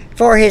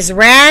 for His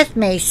wrath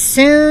may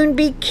soon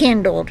be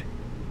kindled.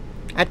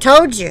 I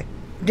told you,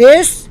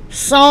 this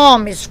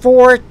psalm is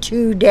for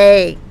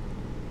today.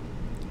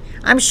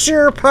 I'm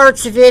sure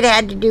parts of it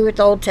had to do with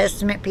Old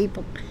Testament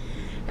people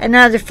and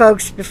other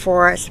folks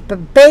before us,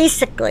 but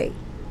basically,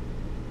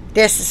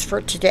 this is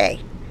for today.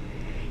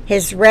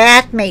 His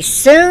wrath may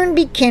soon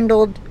be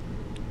kindled.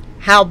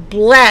 How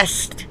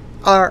blessed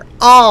are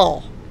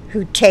all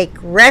who take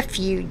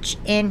refuge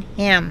in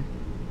Him.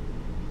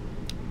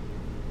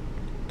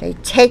 They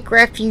take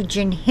refuge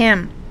in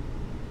Him.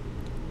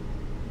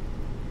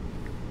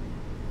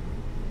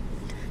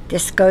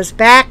 This goes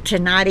back to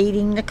not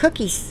eating the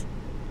cookies.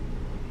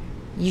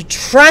 You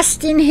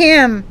trust in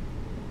Him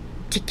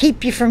to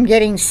keep you from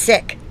getting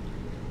sick.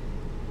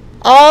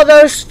 All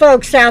those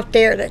folks out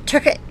there that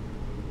took it,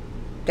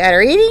 that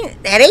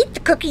ate the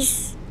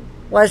cookies,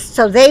 was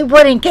so they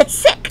wouldn't get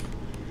sick.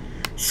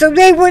 So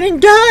they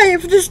wouldn't die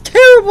of this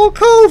terrible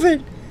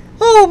COVID.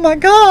 Oh my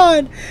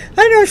God.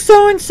 I know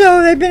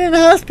so-and-so, they've been in the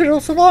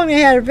hospital so long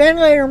they had a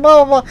ventilator,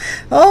 blah, blah, blah.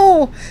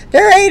 Oh,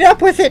 they're ate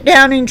up with it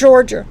down in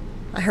Georgia.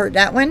 I heard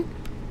that one.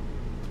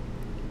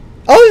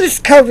 Oh, this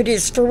COVID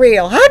is for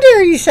real. How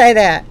dare you say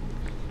that?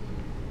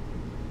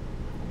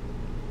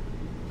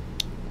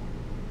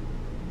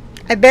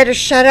 I better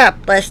shut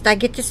up lest I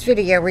get this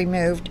video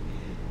removed.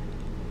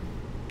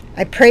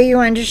 I pray you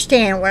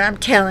understand what I'm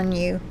telling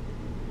you.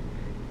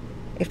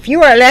 If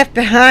you are left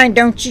behind,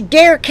 don't you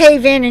dare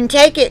cave in and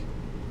take it.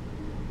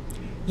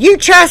 You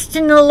trust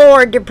in the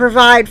Lord to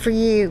provide for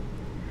you.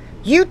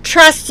 You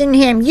trust in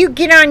Him. You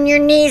get on your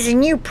knees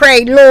and you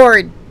pray,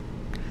 Lord,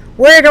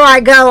 where do I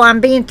go?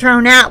 I'm being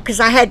thrown out because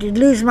I had to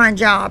lose my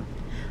job.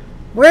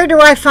 Where do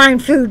I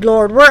find food,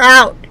 Lord? We're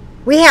out.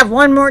 We have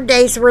one more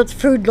day's worth of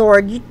food,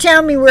 Lord. You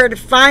tell me where to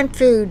find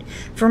food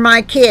for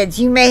my kids.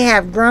 You may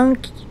have grown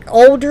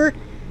older,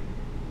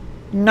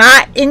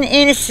 not in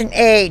innocent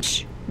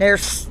age. They're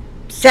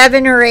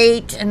 7 or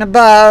 8 and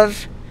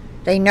above.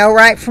 They know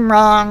right from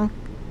wrong.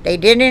 They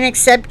didn't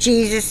accept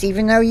Jesus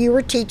even though you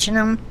were teaching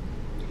them.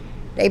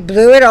 They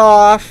blew it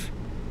off.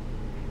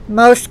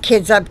 Most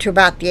kids up to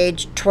about the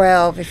age of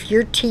 12, if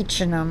you're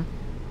teaching them,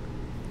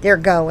 they're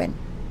going.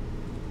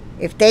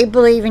 If they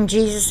believe in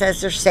Jesus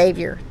as their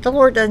Savior, the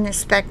Lord doesn't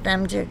expect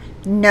them to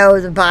know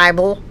the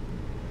Bible.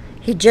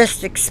 He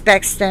just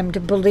expects them to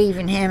believe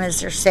in Him as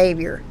their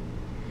Savior.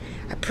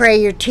 I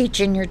pray you're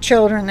teaching your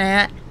children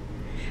that.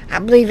 I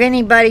believe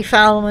anybody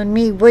following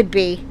me would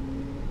be.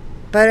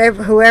 But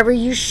whoever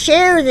you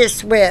share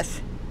this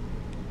with,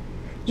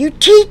 you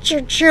teach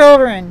your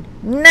children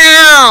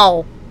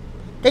now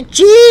that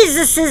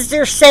Jesus is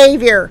their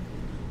Savior.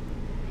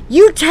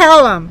 You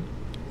tell them.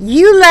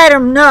 You let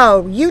them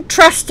know you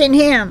trust in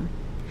Him.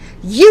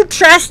 You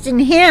trust in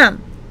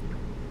Him.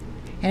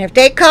 And if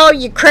they call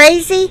you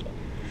crazy,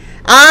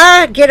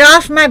 get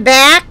off my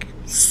back,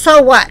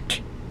 so what?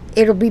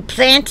 It'll be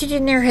planted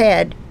in their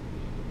head.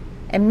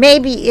 And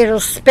maybe it'll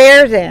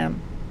spare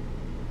them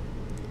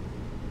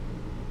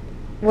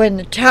when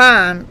the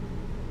time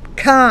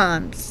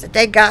comes that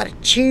they got to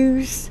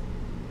choose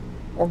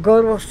or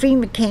go to a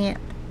FEMA camp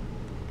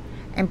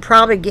and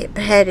probably get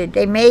beheaded.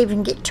 They may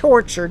even get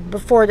tortured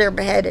before they're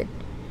beheaded.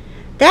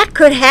 That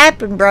could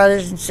happen,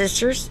 brothers and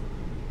sisters.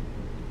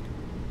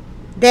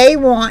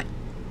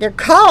 They're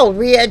called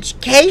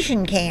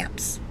re-education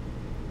camps,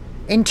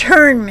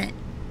 internment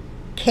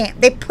camp.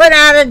 They put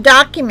out a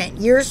document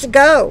years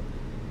ago,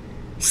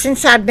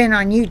 since I've been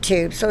on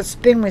YouTube, so it's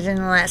been within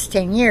the last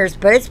 10 years,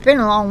 but it's been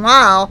a long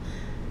while.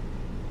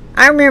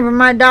 I remember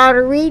my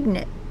daughter reading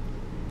it.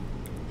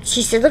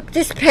 She said, look at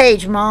this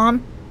page,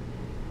 Mom.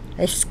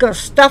 It's going to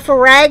stuff a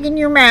rag in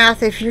your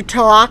mouth if you're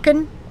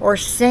talking or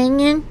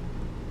singing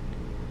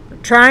or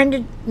trying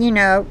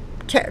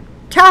to,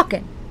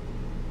 talking.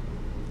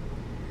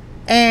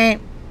 And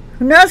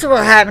who knows what will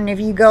happen if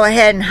you go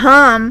ahead and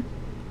hum.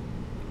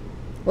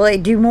 Will they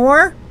do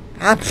more?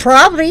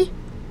 Probably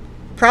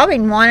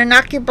want to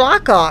knock your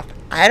block off.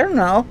 I don't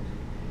know.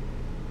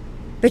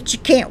 But you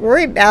can't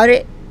worry about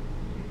it.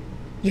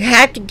 You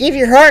have to give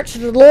your heart to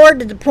the Lord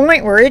to the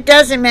point where it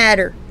doesn't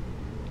matter.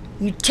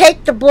 You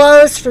take the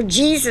blows for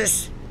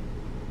Jesus,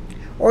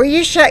 or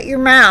you shut your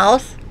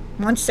mouth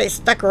once they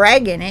stuck a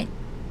rag in it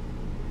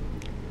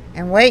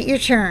and wait your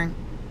turn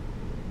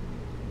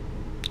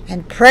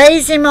and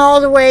praise Him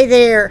all the way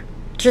there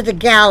to the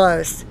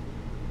gallows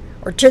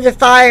or to the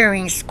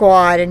firing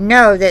squad, and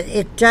know that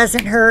it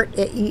doesn't hurt.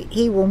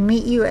 He will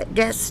meet you at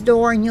death's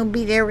door, and you'll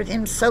be there with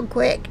Him so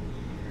quick,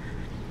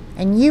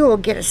 and you will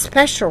get a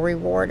special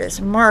reward as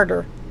a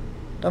martyr.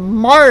 The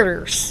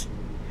martyrs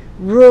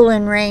rule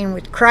and reign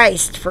with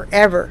Christ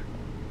forever,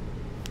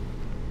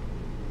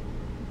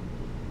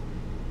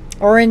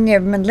 or in their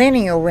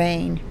millennial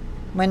reign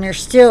when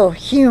there's still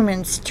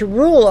humans to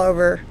rule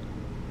over.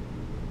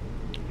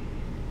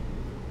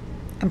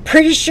 I'm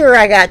pretty sure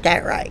I got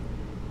that right.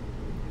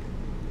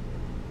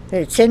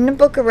 That it's in the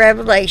book of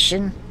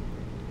Revelation.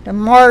 The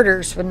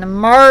martyrs, when the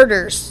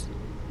martyrs,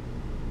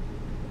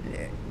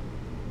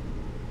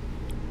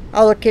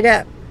 I'll look it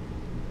up.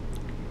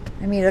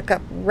 Let me look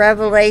up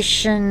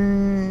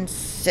Revelation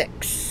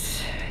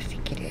 6. I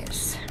think it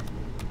is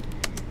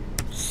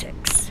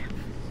 6.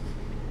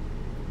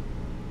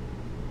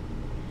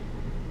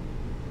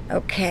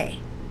 Okay.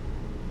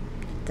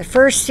 The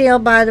first seal,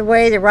 by the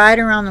way, the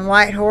rider on the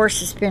white horse,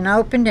 has been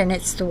opened, and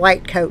it's the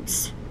white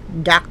coats,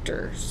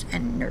 doctors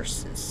and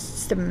nurses.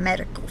 It's the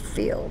medical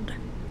field.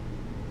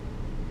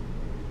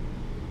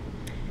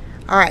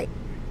 All right.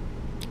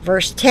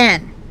 Verse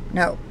 10.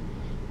 No.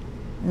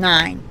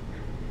 9.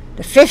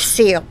 The fifth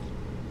seal,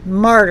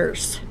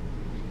 martyrs.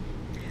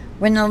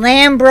 When the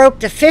Lamb broke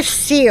the fifth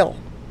seal,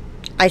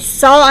 I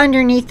saw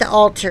underneath the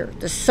altar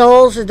the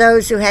souls of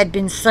those who had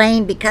been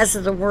slain because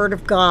of the word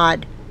of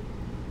God,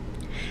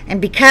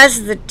 and because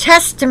of the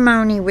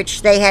testimony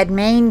which they had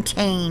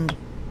maintained.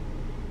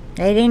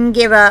 They didn't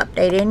give up.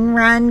 They didn't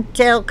run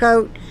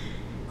tailcoat,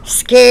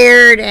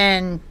 scared,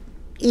 and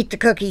eat the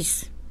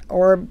cookies.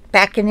 Or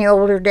back in the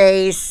older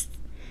days,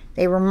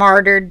 they were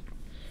martyred.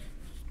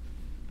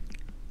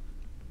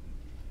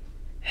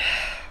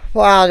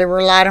 Wow, there were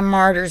a lot of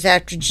martyrs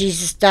after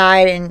Jesus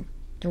died, and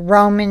the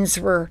Romans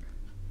were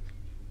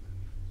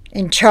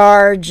in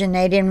charge, and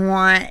they didn't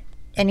want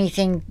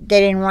anything. They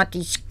didn't want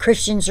these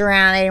Christians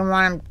around. They didn't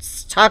want them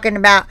talking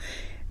about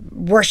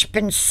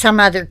worshiping some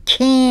other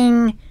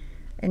king.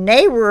 And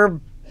they were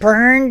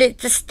burned at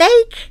the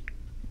stake.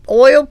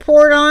 Oil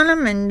poured on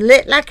them and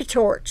lit like a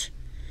torch.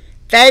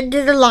 Fed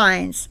to the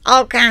lions.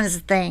 All kinds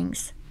of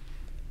things.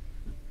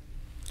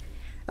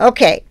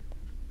 Okay.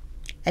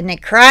 And they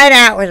cried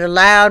out with a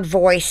loud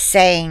voice,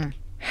 saying,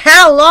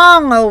 How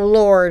long, O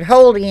Lord,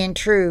 holy and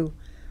true,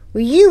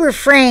 will you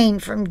refrain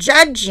from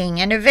judging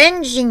and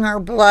avenging our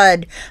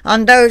blood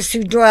on those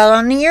who dwell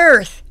on the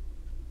earth?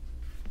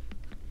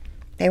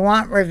 They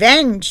want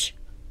revenge.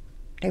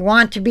 They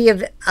want to be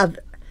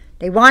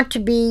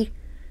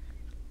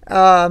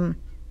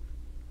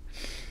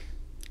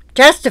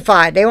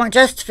justified. They want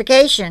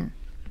justification.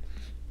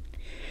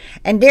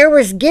 And there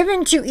was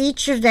given to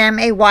each of them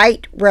a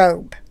white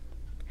robe.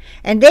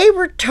 And they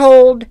were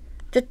told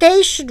that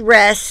they should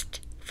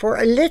rest for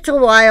a little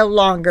while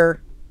longer,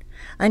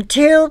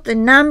 until the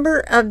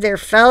number of their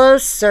fellow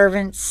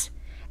servants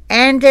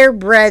and their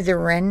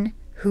brethren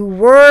who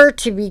were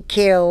to be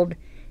killed,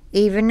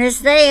 even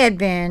as they had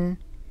been,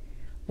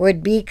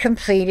 would be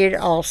completed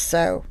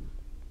also.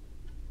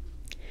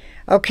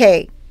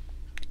 Okay,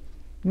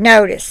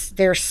 notice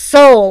their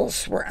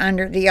souls were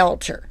under the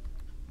altar.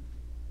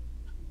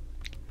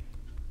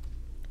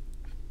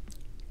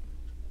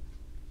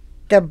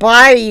 The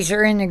bodies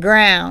are in the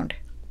ground.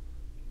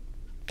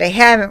 They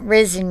haven't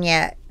risen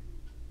yet.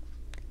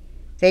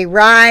 They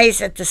rise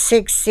at the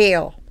sixth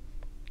seal.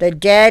 The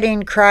dead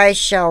in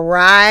Christ shall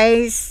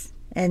rise,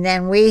 and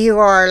then we who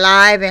are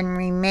alive and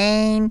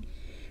remain,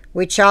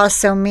 which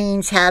also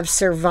means have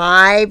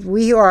survived.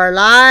 We who are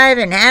alive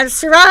and have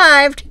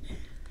survived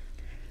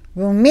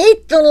will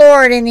meet the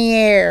Lord in the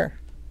air,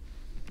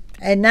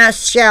 and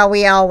thus shall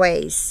we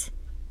always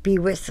be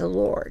with the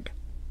Lord.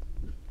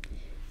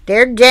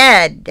 They're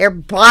dead. Their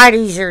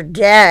bodies are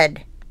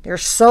dead. Their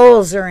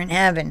souls are in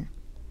heaven.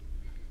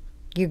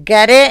 You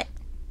get it?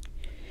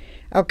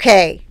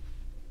 Okay.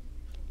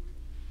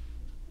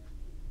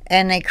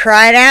 And they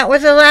cried out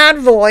with a loud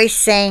voice,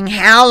 saying,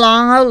 How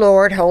long, O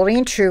Lord, holy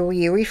and true, will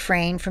you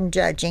refrain from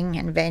judging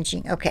and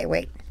avenging? Okay,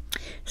 wait.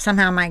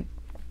 Somehow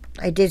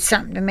I did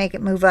something to make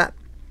it move up.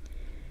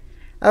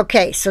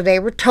 Okay, so they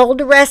were told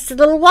to rest a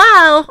little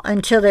while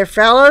until their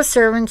fellow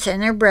servants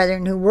and their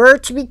brethren who were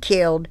to be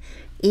killed,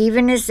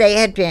 even as they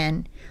had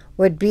been,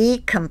 would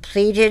be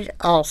completed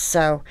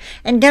also.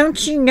 And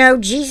don't you know,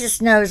 Jesus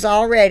knows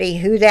already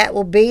who that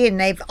will be, and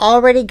they've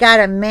already got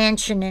a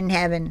mansion in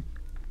heaven.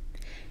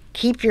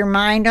 Keep your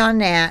mind on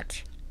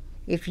that.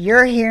 If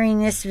you're hearing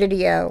this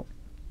video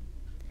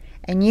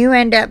and you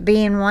end up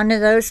being one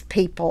of those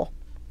people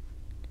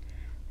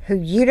who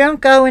you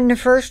don't go in the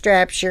first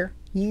rapture,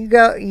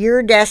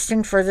 you're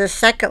destined for the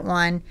second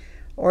one,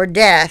 or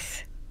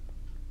death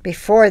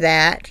before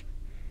that.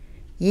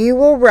 You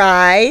will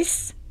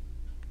rise.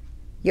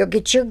 You'll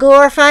get your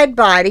glorified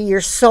body.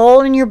 Your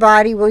soul and your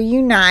body will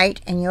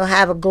unite, and you'll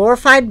have a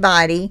glorified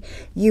body.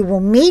 You will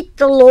meet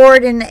the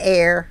Lord in the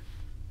air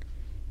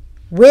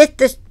with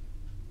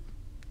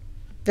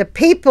the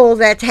people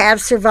that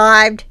have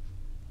survived.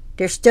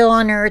 They're still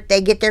on earth.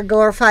 They get their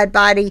glorified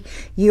body.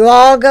 You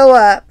all go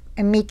up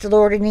and meet the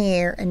Lord in the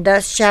air, and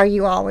thus shall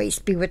you always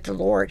be with the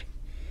Lord.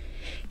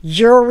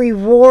 Your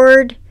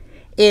reward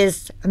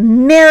is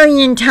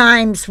 1,000,000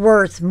 times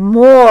worth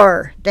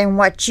more than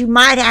what you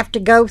might have to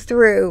go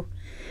through.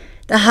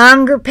 The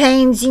hunger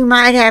pains you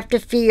might have to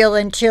feel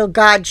until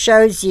God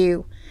shows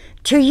you,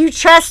 till you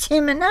trust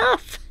Him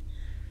enough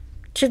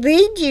to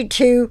lead you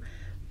to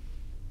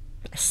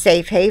a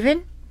safe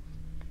haven,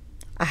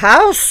 a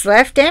house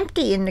left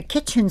empty, and the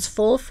kitchen's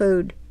full of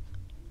food.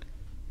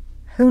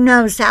 Who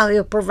knows how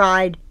He'll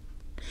provide?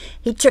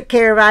 He took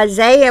care of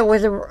Isaiah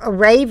with a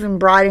raven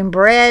brought him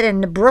bread,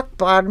 and the brook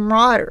brought him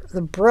water.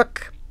 The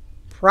brook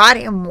brought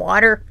him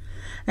water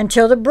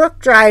until the brook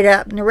dried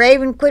up, and the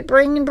raven quit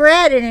bringing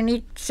bread, and then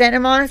he sent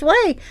him on his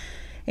way.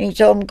 And he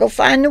told him, go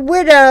find the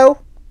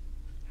widow.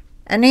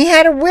 And he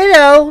had a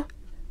widow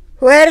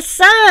who had a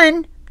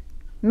son.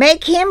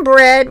 Make him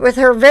bread with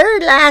her very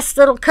last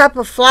little cup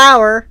of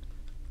flour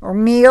or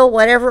meal,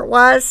 whatever it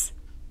was.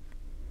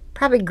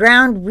 Probably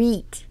ground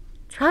wheat.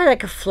 It's probably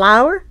like a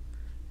flour.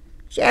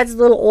 She adds a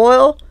little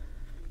oil,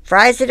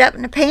 fries it up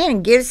in a pan,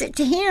 and gives it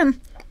to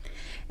him.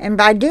 And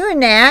by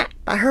doing that,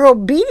 by her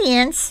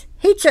obedience,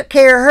 he took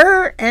care of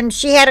her, and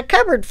she had a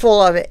cupboard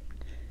full of it.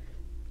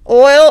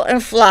 Oil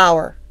and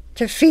flour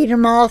to feed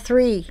them all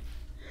three.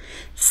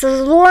 So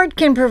the Lord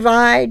can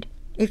provide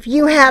if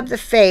you have the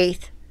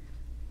faith,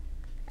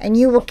 and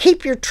you will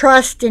keep your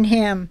trust in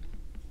Him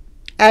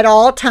at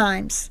all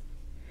times.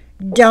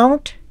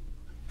 Don't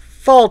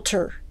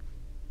falter.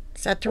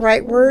 Is that the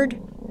right word?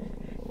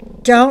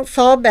 Don't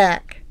fall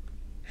back.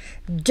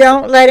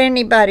 Don't let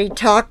anybody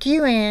talk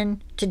you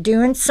in to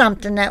doing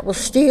something that will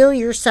steal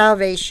your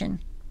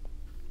salvation.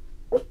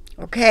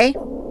 Okay?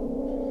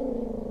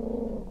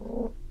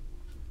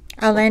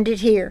 I'll end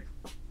it here.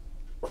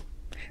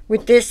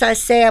 With this, I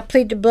say I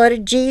plead the blood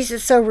of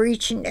Jesus over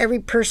each and every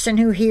person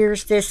who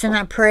hears this, and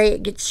I pray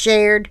it gets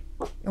shared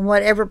and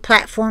whatever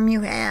platform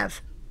you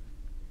have.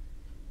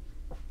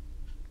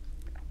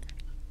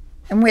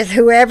 And with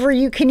whoever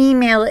you can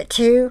email it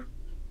to.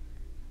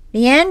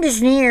 The end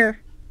is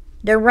near.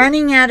 They're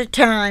running out of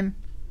time.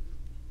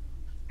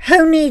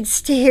 Who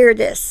needs to hear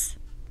this?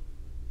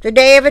 The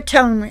Day of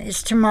Atonement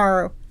is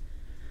tomorrow.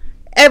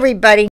 Everybody